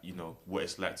expert at what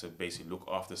it's like to basically look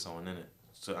after someone in it.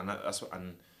 So that's what and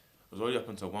it was already up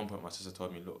until one point my sister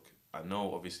told me, look, I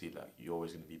know obviously like you're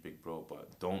always gonna be big bro,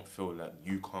 but don't feel like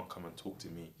you can't come and talk to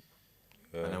me.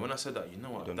 Yeah. And then when I said that, you know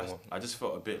I what, don't know what. I just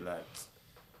felt a bit like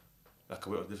a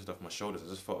weight was lifted off my shoulders. I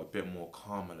just felt a bit more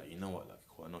calmer. Like, you know what, like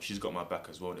cool, I know she's got my back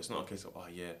as well. It's not a case of, oh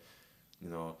yeah,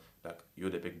 like you're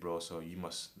the big bro, so you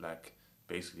must like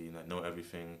basically like know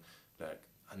everything, like.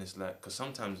 And it's like, cause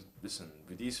sometimes, listen,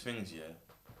 with these things, yeah,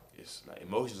 it's like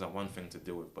emotions are one thing to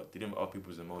deal with, but dealing with other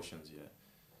people's emotions, yeah,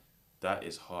 that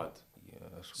is hard. Yeah,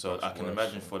 So that's I can worse,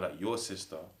 imagine so. for like your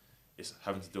sister, it's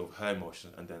having to deal with her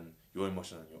emotions and then your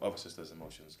emotions and your other sister's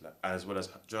emotions, like as well as,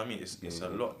 do you know what I mean? It's a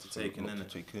lot to It's a take in, lot to innit?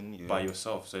 take in, yeah. By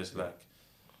yourself. So it's Yeah. like,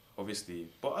 obviously,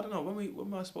 but I don't know.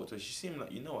 When I spoke to her, she seemed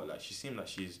like, you know what, like she seemed like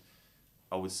she's,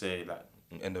 I would say like,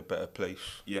 In a better place.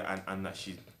 yeah, and that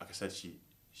she, like I said,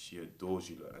 she adores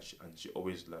you, like, and she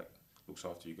always like looks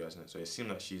after you guys, and so it seemed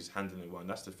like she's handling it well, and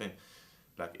that's the thing.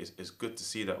 Like it's good to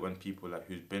see that when people like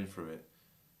who's been through it,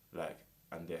 like,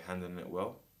 and they're handling it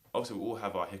well. Obviously, we all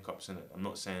have our hiccups in it. I'm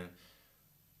not saying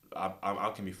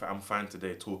I can be. I'm fine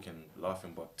today talking,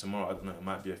 laughing, but tomorrow I don't know. It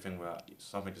might be a thing where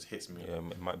something just hits me. Yeah,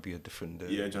 it might be a different day. Yeah,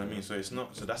 do you know what I mean? So it's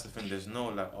not. So that's the thing. There's no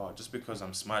like, oh, just because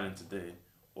I'm smiling today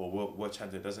or we're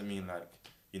chatting doesn't mean like,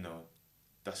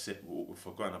 that's it. We've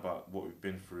forgotten about what we've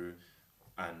been through,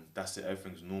 and that's it.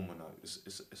 Everything's normal now.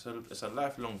 It's a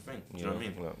lifelong thing. Do you know what I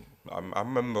mean? Like, I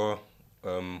remember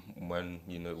when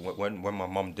when my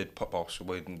mum did pass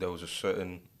away, then there was a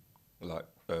certain like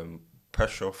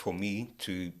pressure for me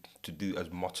to do as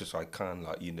much as I can,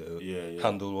 like Yeah, yeah,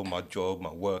 handle all my job,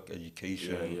 my work,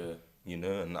 education, yeah.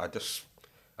 and I just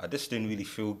didn't really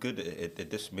feel good. It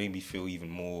just made me feel even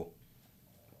more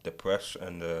depressed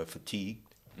and fatigued.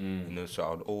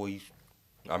 So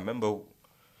I remember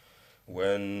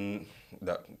when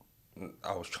that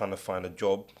I was trying to find a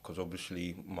job because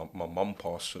obviously my mum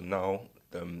passed, so now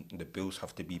the bills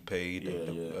have to be paid, Yeah,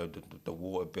 and yeah. the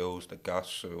water bills, the gas.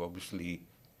 So obviously,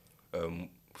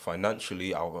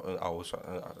 financially,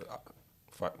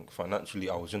 financially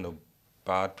I was in a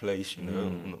bad place.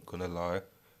 I'm not gonna lie.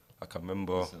 Like I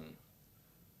remember, Listen.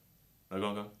 No, go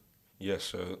on, go on. yeah.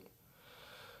 So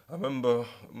I remember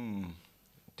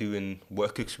doing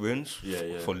work experience Yeah,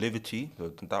 yeah. for Liberty.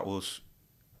 That was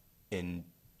in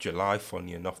July,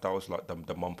 funny enough. That was like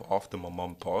the month after my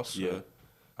mum passed. Yeah. So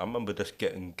I remember just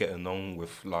getting on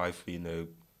with life,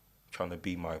 trying to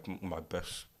be my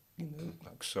best,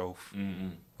 like self.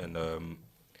 And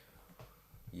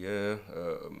yeah,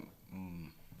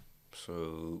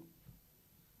 so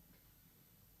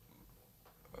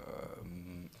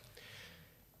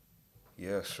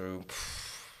yeah, so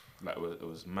Like it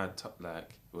was mad tough.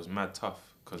 Like it was mad tough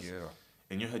because yeah,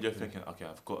 in your head you're thinking, okay,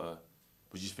 I've got to.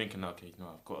 Was you thinking, okay,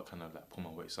 I've got to kind of like pull my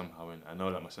weight somehow in. I know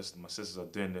like my sisters are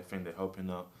doing their thing, they're helping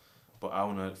out, but I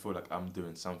wanna feel like I'm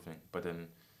doing something. But then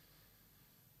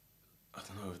I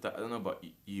don't know about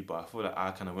you, but I feel like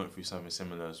I kind of went through something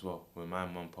similar as well. When my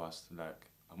mum passed, like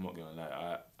I'm not gonna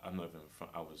lie, I'm not even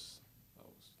front. I was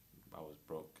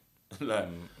broke. Like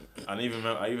I even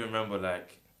remember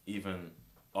like even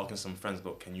asking some friends,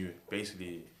 look, can you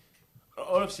basically?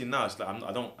 Obviously now it's like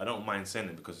I don't mind saying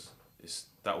it because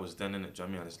that was then in it. Do you know what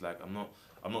I mean? And it's like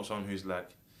I'm not someone who's like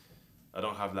I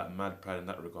don't have like mad pride in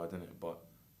that regard in it, but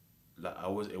like I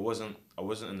wasn't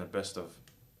in the best of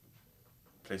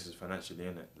places financially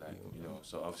in it, like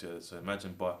so obviously so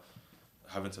imagine, but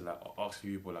having to like ask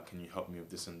people like, can you help me with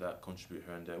this and that, contribute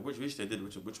here and there, which they did,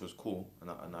 which was cool, and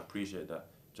I appreciate that.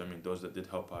 Do you know what I mean? Those that did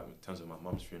help out in terms of my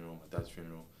mum's funeral, my dad's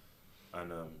funeral,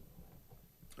 and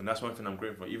that's one thing I'm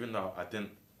grateful for. Even though I didn't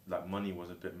like money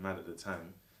was a bit mad at the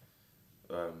time,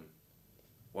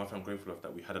 one thing I'm grateful of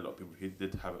that we had a lot of people who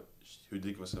did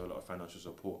give us a lot of financial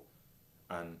support,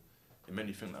 and it made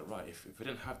me think like, right, if we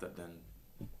didn't have that, then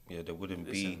yeah, there wouldn't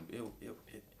listen, be.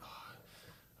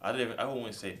 I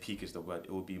won't say peak is the word.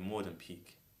 It will be more than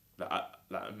peak. Like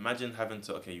imagine having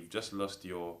to, okay, you've just lost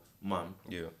your mum,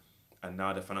 Yeah, and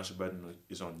now the financial burden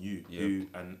is on you.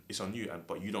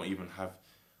 But you don't even have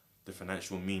the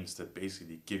financial means to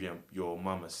basically give your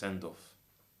mum a send off.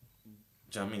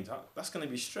 Do you know what I mean? That's gonna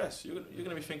be stress. You're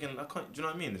gonna be thinking, I can't. Do you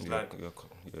know what I mean? It's like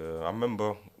yeah. I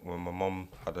remember when my mum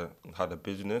had a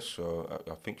business. So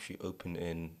I think she opened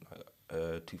in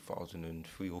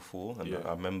 2003 or four, and Yeah.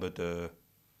 I remember the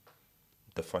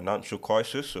financial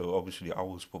crisis. So obviously I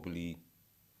was probably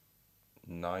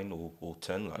 9 or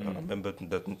 10. Like I remember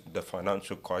the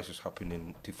financial crisis happened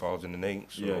in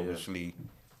 2008. So Yeah, yeah. obviously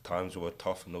times were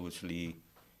tough, and obviously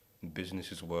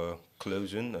businesses were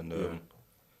closing, and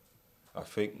I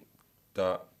think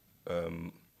that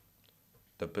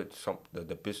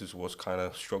the business was kind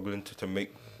of struggling to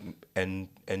make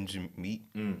ends meet,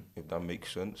 if that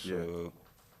makes sense. Yeah. So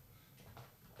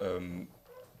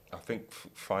I think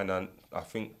I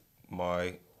think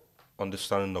my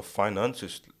understanding of finance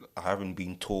is I haven't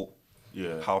been taught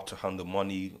Yeah. how to handle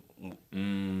money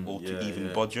or to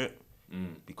even budget,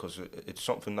 because it's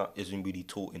something that isn't really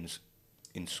taught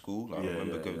in school. Like, I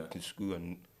remember going to school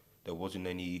and there wasn't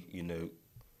any,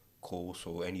 course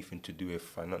or anything to do with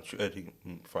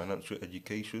financial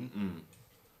education.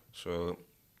 So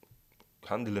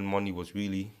handling money was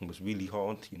really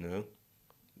hard,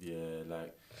 Yeah,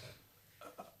 like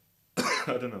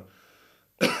I don't know.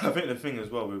 I think the thing as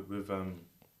well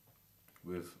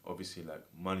with obviously like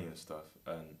money and stuff,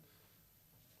 and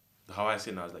how I see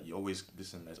it now is like you always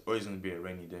listen. There's always gonna be a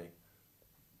rainy day.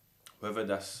 Whether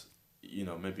that's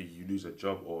maybe you lose a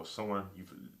job or someone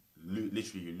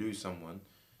literally you lose someone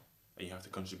and you have to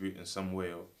contribute in some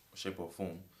way or shape or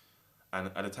form.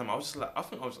 And at the time, I was just like, I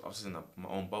think I was just in my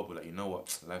own bubble. Like, you know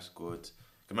what, life's good.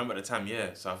 I remember at the time, yeah.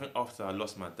 So I think after I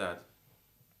lost my dad,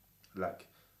 like,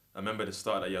 I remember the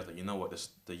start of that year. I was like, you know what,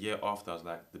 the year after, I was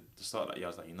like, the start of that year, I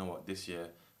was like, you know what, this year,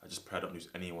 I just pray I don't lose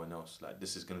anyone else. Like,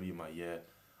 this is gonna be my year.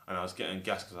 And I was getting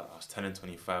gas because I was 10 and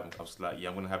 25. And I was like, yeah,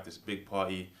 I'm gonna have this big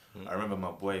party. I remember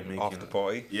my boy making after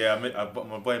party. Yeah, I bought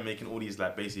my boy making all these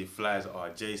like basically flyers.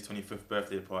 Jay's 25th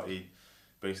birthday party.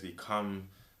 Basically, come,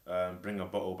 bring a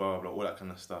bottle, blah blah blah, all that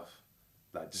kind of stuff.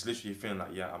 Like just literally feeling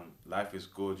like life is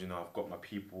good. I've got my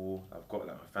people, I've got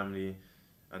like my family,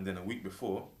 and then a week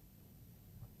before,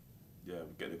 we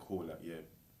get the call like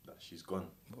that she's gone.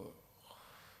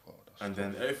 And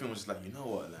then everything was just like, you know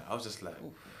what? Like I was just like,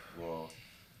 well,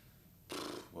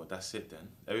 that's it then.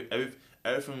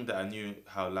 Everything that I knew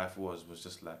how life was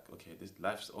just like, okay, this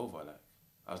life's over. Like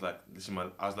I was like,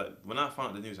 I was like, when I found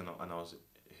out the news and I was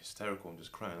hysterical and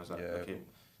just crying. I was like, okay,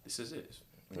 this is it.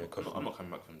 I'm not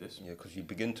coming back from this. Yeah, because you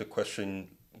begin to question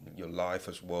your life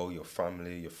as well, your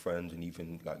family, your friends, and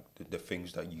even like the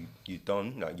things that you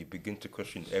done. Like you begin to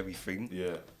question everything.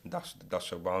 Yeah.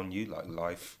 That's around you. Like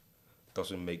life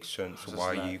doesn't make sense.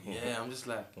 Why like, I'm just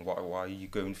like, why are you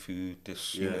going through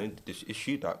this? This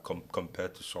issue that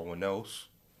compared to someone else,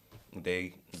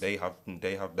 they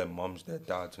have their mums, their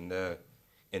dads, and they're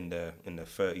in their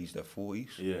 30s, their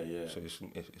 40s. Yeah. So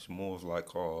it's more of like,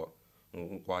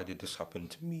 why did this happen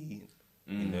to me?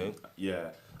 Yeah,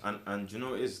 and you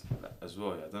know it is like, as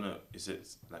well. I don't know. Is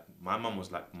it like my mum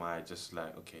was like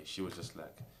okay. She was just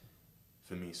like,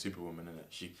 for me, superwoman,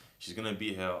 innit? She's gonna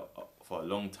be here for a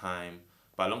long time.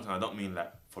 By a long time, I don't mean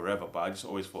like forever, but I just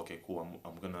always thought, okay, cool.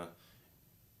 I'm gonna.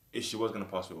 If she was gonna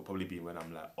pass away, it will probably be when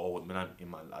I'm like old, when I'm in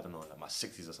my like my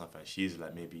 60s or something. She's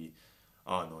like maybe,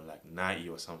 I don't know, like 90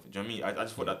 or something. Do you know what I mean? I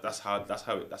just thought that's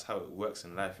how it works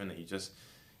in life, innit?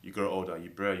 You grow older,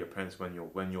 you bury your parents when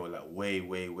you're like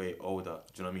way older.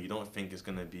 Do you know what I mean? You don't think it's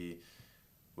gonna be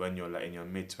when you're like in your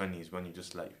mid-20s, when you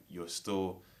just like you're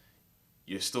still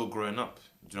growing up.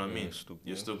 Do you know what I mean?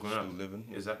 You're still growing up. Living.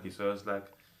 Exactly. So it's like,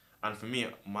 and for me,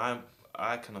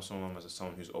 I kind of saw my mum as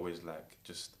someone who's always like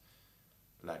just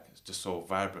so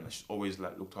vibrant. She's always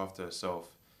like looked after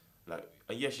herself. Like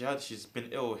she's been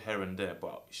ill here and there,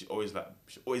 but she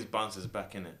always bounces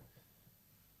back in it.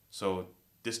 So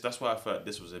that's why I felt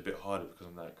this was a bit harder, because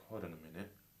I'm like, hold on a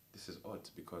minute, this is odd,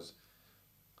 because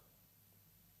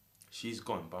she's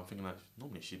gone, but I'm thinking like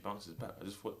normally she bounces back. I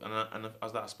just thought, and I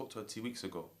was like, I spoke to her 2 weeks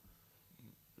ago.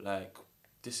 Like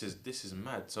this is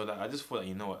mad. So like I just thought,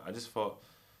 I just thought,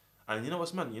 and you know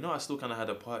what's mad? I still kind of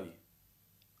had a party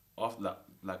after that,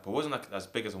 like, but it wasn't like as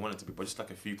big as I wanted it to be, but just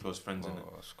like a few close friends in it.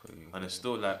 That's crazy. And it's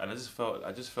still like, and I just felt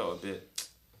a bit.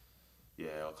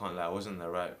 Yeah, I can't lie, I wasn't in the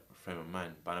right frame of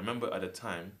mind. But I remember at the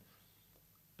time,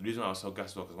 the reason why I was so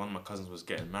gassed was because one of my cousins was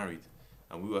getting married,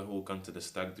 and we were all going to the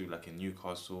stag do like in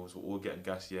Newcastle, so we were all getting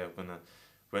gassed. Yeah, when I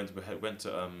went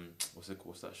to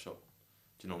what's that shop?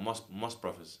 Do you know Moss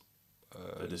Brothers,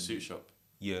 the suit shop?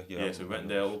 Yeah. So we went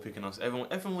there, all picking us.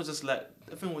 Everyone was just like,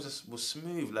 everything was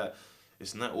smooth. Like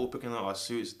it's not all picking out our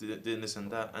suits, doing this and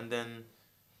that, and then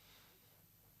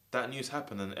that news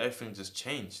happened and everything just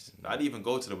changed. I didn't even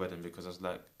go to the wedding because I was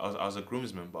like, I was a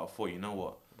groomsman, but I thought, you know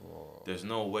what? There's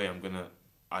no way I'm gonna.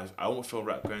 I won't feel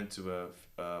right going to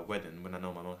a wedding when I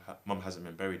know my mum hasn't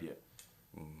been buried yet.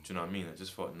 Do you know what I mean? I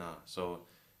just thought, nah. So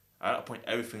at that point,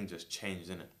 everything just changed,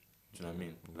 innit? Do you know what I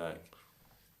mean? Like,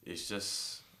 it's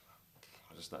just,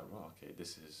 I was just like, wow, okay,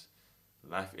 this is,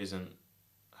 life isn't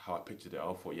how I pictured it.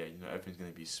 I thought, everything's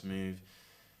gonna be smooth.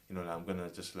 Like, I'm gonna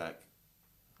just like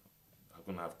I'm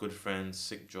gonna have good friends,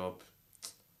 sick job,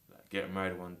 like get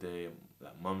married one day,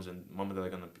 like mum and dad are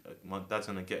gonna, my dad's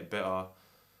gonna get better,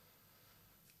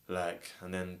 like,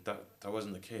 and then that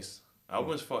wasn't the case. I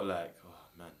always felt like, oh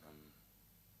man,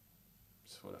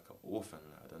 just felt like an orphan.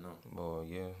 Like, I don't know. Well,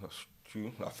 yeah, that's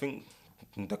true. I think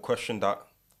the question that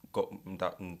got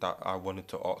that I wanted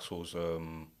to ask was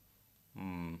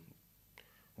mm,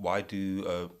 why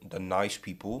do the nice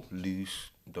people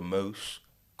lose the most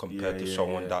Yeah, compared to yeah,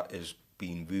 someone yeah. that is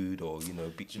being rude or Do you know?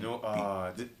 Do you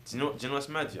know what's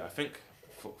mad? Yeah, I think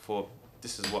for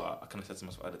this is what I kind of said to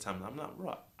myself at the time. I'm like,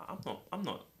 right, I'm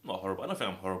not horrible. I don't think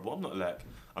I'm horrible.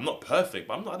 I'm not perfect,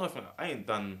 but I don't think I ain't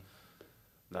done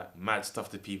like mad stuff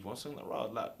to people. I'm saying like,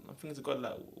 right, like I'm thinking to God,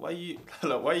 like, why you,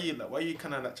 why you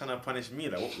kind of like trying to punish me?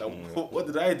 What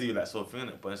did I do? Like, sort of thing,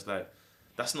 innit? But it's like,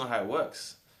 that's not how it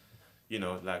works. You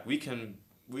know, like we can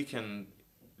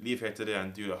leave here today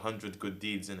and do 100 good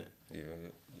deeds in it. yeah,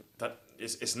 That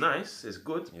it's nice, it's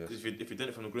good. yes, Because if you're doing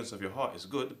it from the goodness of your heart, it's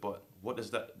good. But what does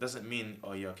that doesn't mean?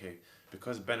 Oh yeah, okay.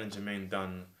 Because Ben and Jermaine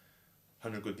done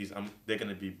 100 good deeds, they're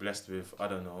gonna be blessed with, I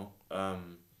don't know.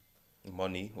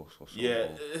 money or something. Yeah,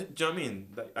 do you know what I mean?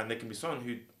 Like, and there can be someone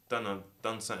who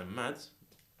done something mad,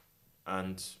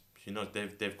 and you know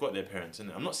they've got their parents in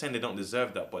it. I'm not saying they don't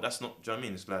deserve that, but that's not. Do you know what I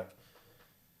mean? It's like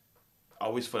I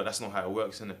always feel like that's not how it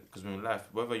works, innit? Because in life,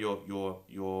 whether you're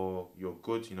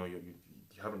good, you know, you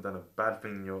haven't done a bad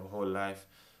thing in your whole life,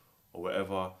 or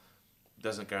whatever,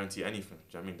 doesn't guarantee anything.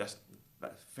 Do you know what I mean? That's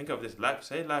like, think of this.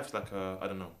 Say life's like a, I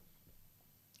don't know,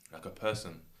 like a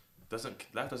person.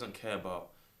 Life doesn't care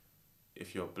about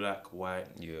if you're black, white,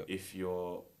 Yeah, if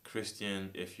you're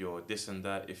Christian, if you're this and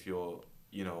that, if you're,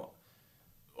 you know,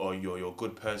 or you're a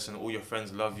good person, all your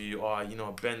friends love you. Oh, you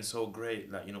know, Ben's so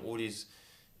great. Like, you know, all these,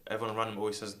 everyone around him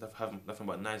always says have nothing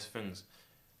but nice things.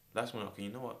 That's when, okay,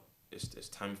 you know what? It's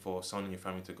time for someone in your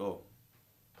family to go.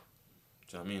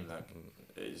 Do you know what I mean? Like,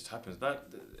 it just happens. That,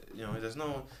 you know, there's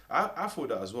no. I thought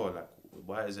that as well. Like,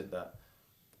 why is it that,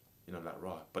 you know, like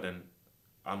raw? But then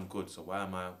I'm good, so why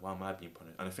am I being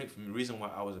punished? And I think the reason why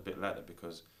I was a bit like that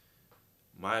because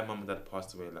my mum and dad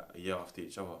passed away like a year after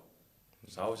each other,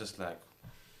 so I was just like,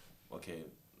 okay,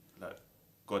 like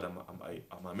God, am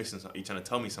I missing something? Are you trying to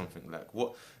tell me something? Like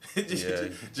what? do yeah.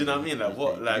 you know what I mean? Like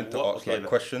what? You Like begin to what? ask Okay, like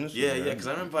questions. yeah, you know, yeah. Because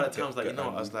I remember at the get- times like get you know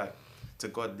I was angry. like to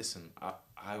God, listen,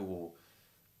 I will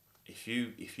if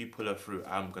you pull her through,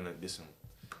 I'm gonna listen.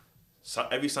 So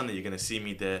every Sunday you're gonna see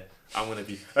me there. I'm gonna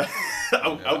be,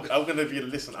 I'm gonna be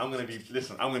I'm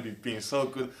gonna be being so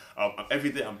good. Every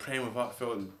day I'm praying without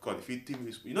fail. God, if you do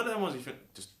this, you know that ones you think,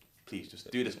 please,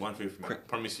 just do this one favor for me. I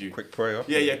promise you. Quick prayer.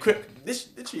 Yeah, quick. This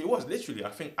literally it was literally. I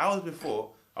think hours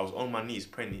before I was on my knees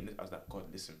praying. I was like, God,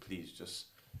 listen, please, just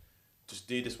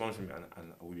do this one for me, and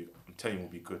I'm telling you,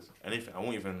 we'll be good. Anything, I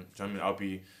won't even. Do you know what I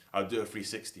mean? I'll do a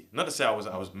 360. Not to say I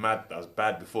was mad, I was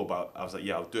bad before, but I was like,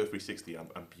 yeah, I'll do a 360 and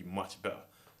be much better.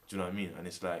 Do you know what I mean? And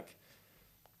it's like,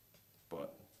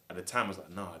 but at the time I was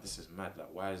like, nah, this is mad. Like,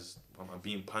 why am I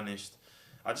being punished?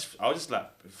 I was just like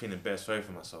feeling bare sorry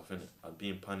for myself, innit? I'm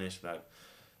being punished, like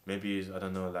maybe I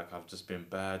don't know, like I've just been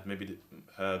bad. Maybe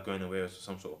her going away was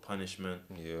some sort of punishment.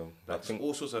 Yeah, I Like think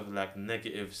all sorts of like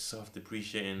negative,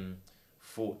 self-depreciating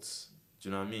thoughts. Do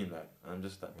you know what I mean? Like I'm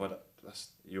just like, but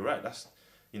you're right. That's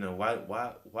you know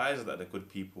why is it that the good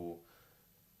people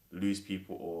lose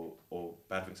people or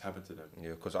bad things happen to them?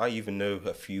 yeah, because I even know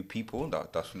a few people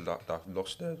that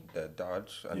lost their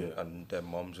dads and, Yeah. and their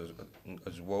moms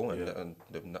as well, and Yeah. and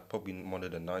they're probably one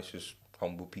of the nicest,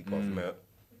 humble people I've met.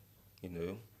 You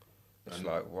know, it's And-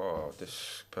 like wow,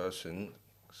 this person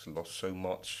has lost so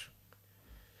much,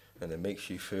 and it makes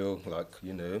you feel like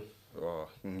you know, oh,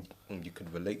 you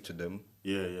could relate to them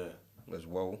Yeah. as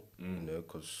well. Mm. You know,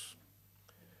 because.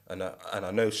 And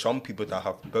I know some people that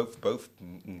have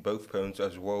both parents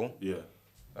as well. Yeah.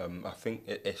 I think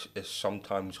it's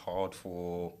sometimes hard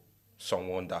for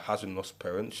someone that hasn't lost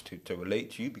parents to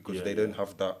relate to you because Yeah, they yeah. don't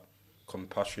have that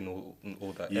compassion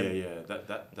or that Yeah.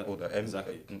 That or the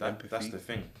exactly. That's empathy. the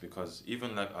thing because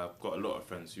even like I've got a lot of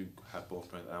friends who have both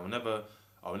parents. And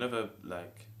I will never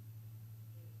like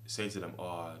say to them,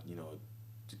 oh, you know,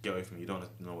 to get away from me. You don't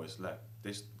know what it's like.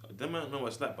 They might not know what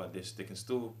it's like, but they can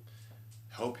still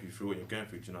help you through what you're going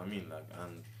through. Do you know what I mean? Like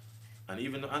and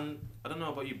even and I don't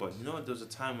know about you, but you know there was a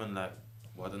time when like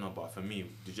well I don't know, but for me,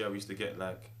 did you ever used to get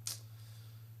like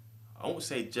I won't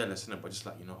say jealous, innit, but just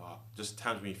like you know, just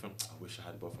times when you think I wish I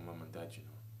had both of mum and dad, you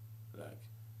know, like.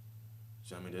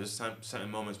 Do you know what I mean? There's certain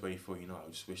moments where you feel, you know, I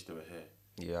just wish they were here.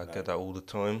 Yeah, I Like- get that all the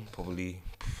time. Probably,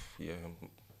 yeah,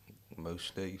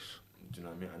 most days. Do you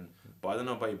know what I mean? But I don't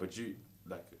know about you, but you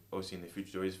like obviously in the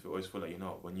future you always feel like you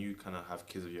know when you kind of have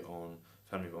kids of your own,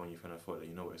 family of your own, you kind of thought that,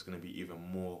 you know what, it's gonna be even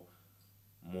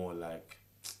more like,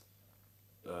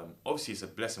 obviously it's a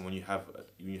blessing when you have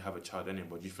a child anyway,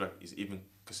 but do you feel like it's even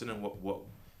considering what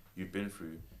you've been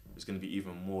through, it's gonna be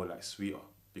even more like sweeter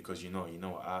because you know you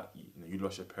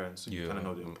lost your parents, so you kind of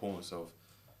know the importance of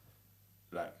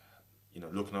like,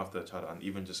 looking after a child, and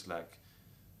even just like,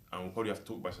 and we'll probably have to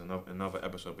talk about this in another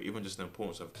episode, but even just the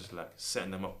importance of just like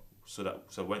setting them up so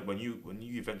when you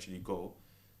eventually go,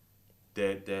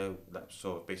 they're like,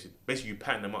 so basically you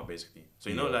pattern them up basically. So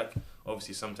like,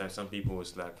 obviously sometimes some people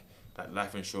it's like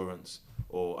life insurance,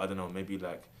 or I don't know, maybe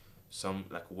like some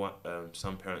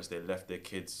parents, they left their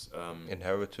kids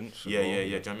inheritance. Yeah. Do you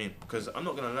know what I mean? Because I'm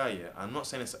not gonna lie, I'm not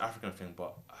saying it's an African thing,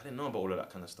 but I didn't know about all of that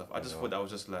kind of stuff. I just thought that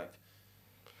was just like,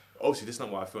 obviously this is not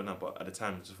what I feel now, but at the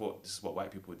time I just thought this is what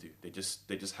white people do. They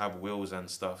just have wills and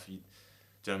stuff.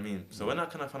 Do you know what I mean? So when I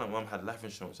kind of found out mum had life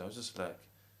insurance, I was just like,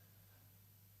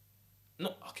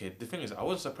 no, okay. The thing is, I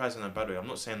wasn't surprised in a bad way. I'm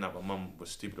not saying that my mum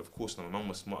was stupid. Of course not. My mum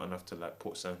was smart enough to like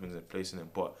put certain things in place in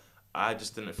it, but I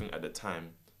just didn't think at the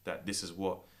time that this is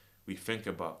what we think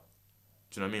about.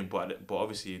 Do you know what I mean? But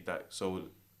obviously that, so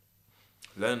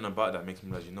learning about that makes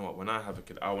me realize, you know what? When I have a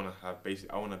kid, I want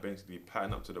to basically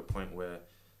pattern up to the point where,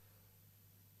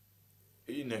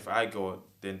 if I go,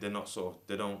 then they're not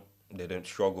they don't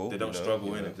struggle. They don't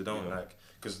struggle in it. They don't like,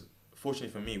 because fortunately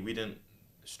for me, we didn't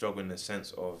struggle in the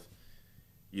sense of,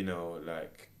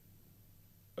 like,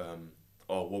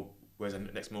 where's the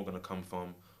next meal gonna come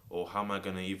from, or how am I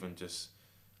gonna even just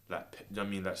like, do you know what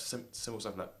I mean, like simple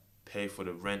stuff like pay for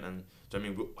the rent, and do you know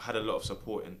what I mean, we had a lot of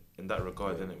support in that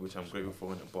regard, in it, which I'm grateful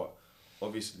for, in it. But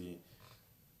obviously,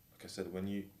 like I said, when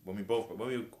we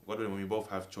both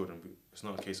have children, it's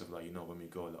not a case of like, when we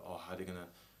go like, oh, how they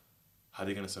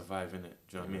gonna survive in it?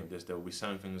 Do you know what I mean? There will be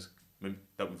certain things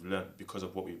that we've learned because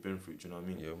of what we've been through. Do you know what I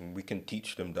mean? Yeah, we can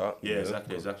teach them that. Yeah,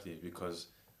 exactly. Because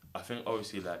I think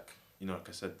obviously, like, like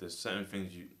I said, there's certain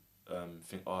things you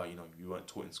think, oh, you weren't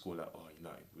taught in school, like, oh,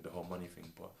 with the whole money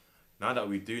thing. But now that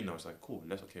we do know, it's like, cool.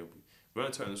 We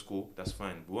weren't taught in school. That's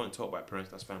fine. We weren't taught by parents.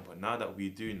 That's fine. But now that we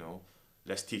do know,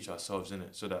 let's teach ourselves in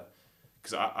it, so that,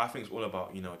 because I think it's all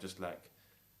about, just like,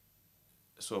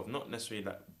 sort of not necessarily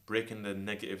like breaking the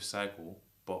negative cycle,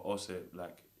 but also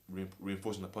like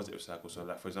reinforcing the positive cycle. So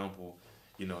like, for example,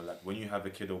 like when you have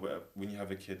a kid, or whatever,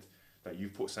 like,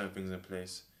 you've put certain things in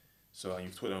place, so, and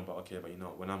you've taught them about, okay, but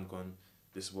when I'm gone,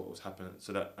 this is what was happening,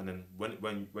 so that, and then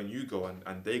when you go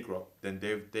and they grow up, then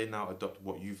they now adopt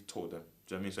what you've taught them.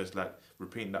 Do you know what I mean? So it's like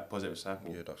repeating that positive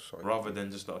cycle. Yeah, that's right. Rather than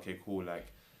just like, okay, cool, like,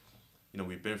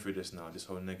 we've been through this now, this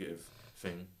whole negative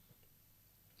thing,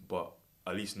 but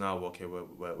at least now, okay,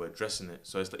 we're addressing it.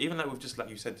 So it's like, even like with just like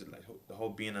you said, like the whole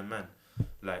being a man,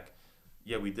 like,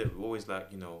 yeah, we always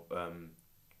like,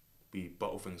 we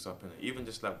bottle things up, and even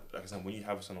just like I said, when you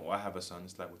have a son or I have a son,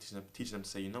 it's like we're teaching them to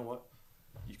say, you know what,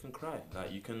 you can cry,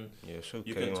 like, you can, it's okay,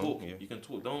 you can talk, yeah. you can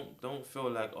talk. Don't feel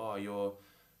like, oh,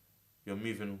 you're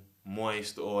moving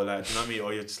moist, or like, do you know what I mean,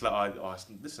 or you're just like, oh,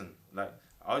 listen, like,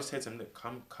 I always say to them, look,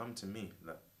 come to me,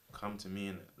 like, come to me,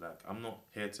 and like, I'm not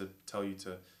here to tell you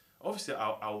to. Obviously,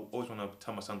 I'll always want to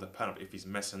tell my son to pan up if he's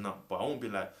messing up, but I won't be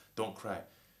like, don't cry,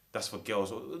 that's for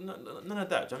girls, or none of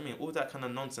that. Do you know what I mean? All that kind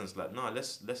of nonsense. Like, no,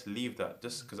 let's leave that.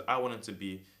 Just because I want him to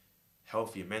be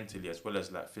healthy mentally as well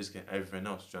as like physically and everything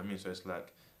else. Do you know what I mean? So it's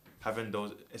like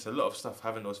it's a lot of stuff,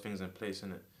 having those things in place,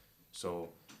 innit? So,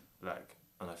 like,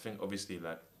 and I think obviously,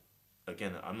 like,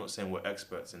 again, I'm not saying we're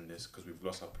experts in this because we've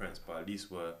lost our parents, but at least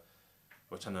we're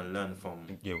trying to learn from.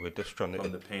 Yeah, we're just trying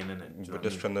from the pain, innit? We're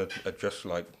just trying to address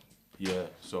like. Yeah.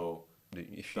 So the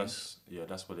issues.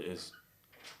 That's what it is.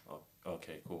 Oh,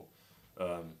 okay, cool. I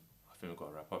think we've got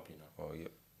to wrap up, Oh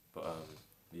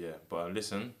yeah. But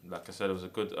listen, like I said, it was a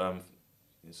good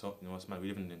what's mad, we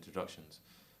live in the introductions,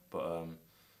 but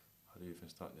how do you even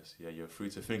start this? Yeah, you're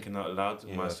free to Thinking Out Loud.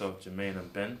 Yeah. Myself, Jermaine,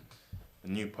 and Ben. A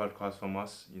new podcast from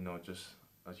us. Just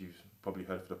as you've probably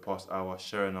heard for the past hour,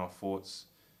 sharing our thoughts,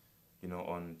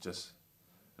 on just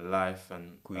life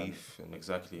and grief, and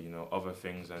exactly, other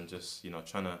things, and just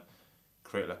trying to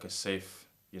create like a safe,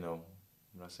 when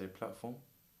I say platform,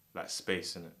 like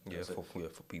space in it. Yeah,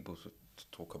 for people to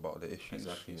talk about the issues.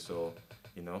 Exactly. Yeah. So,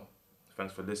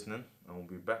 thanks for listening, and we'll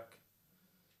be back.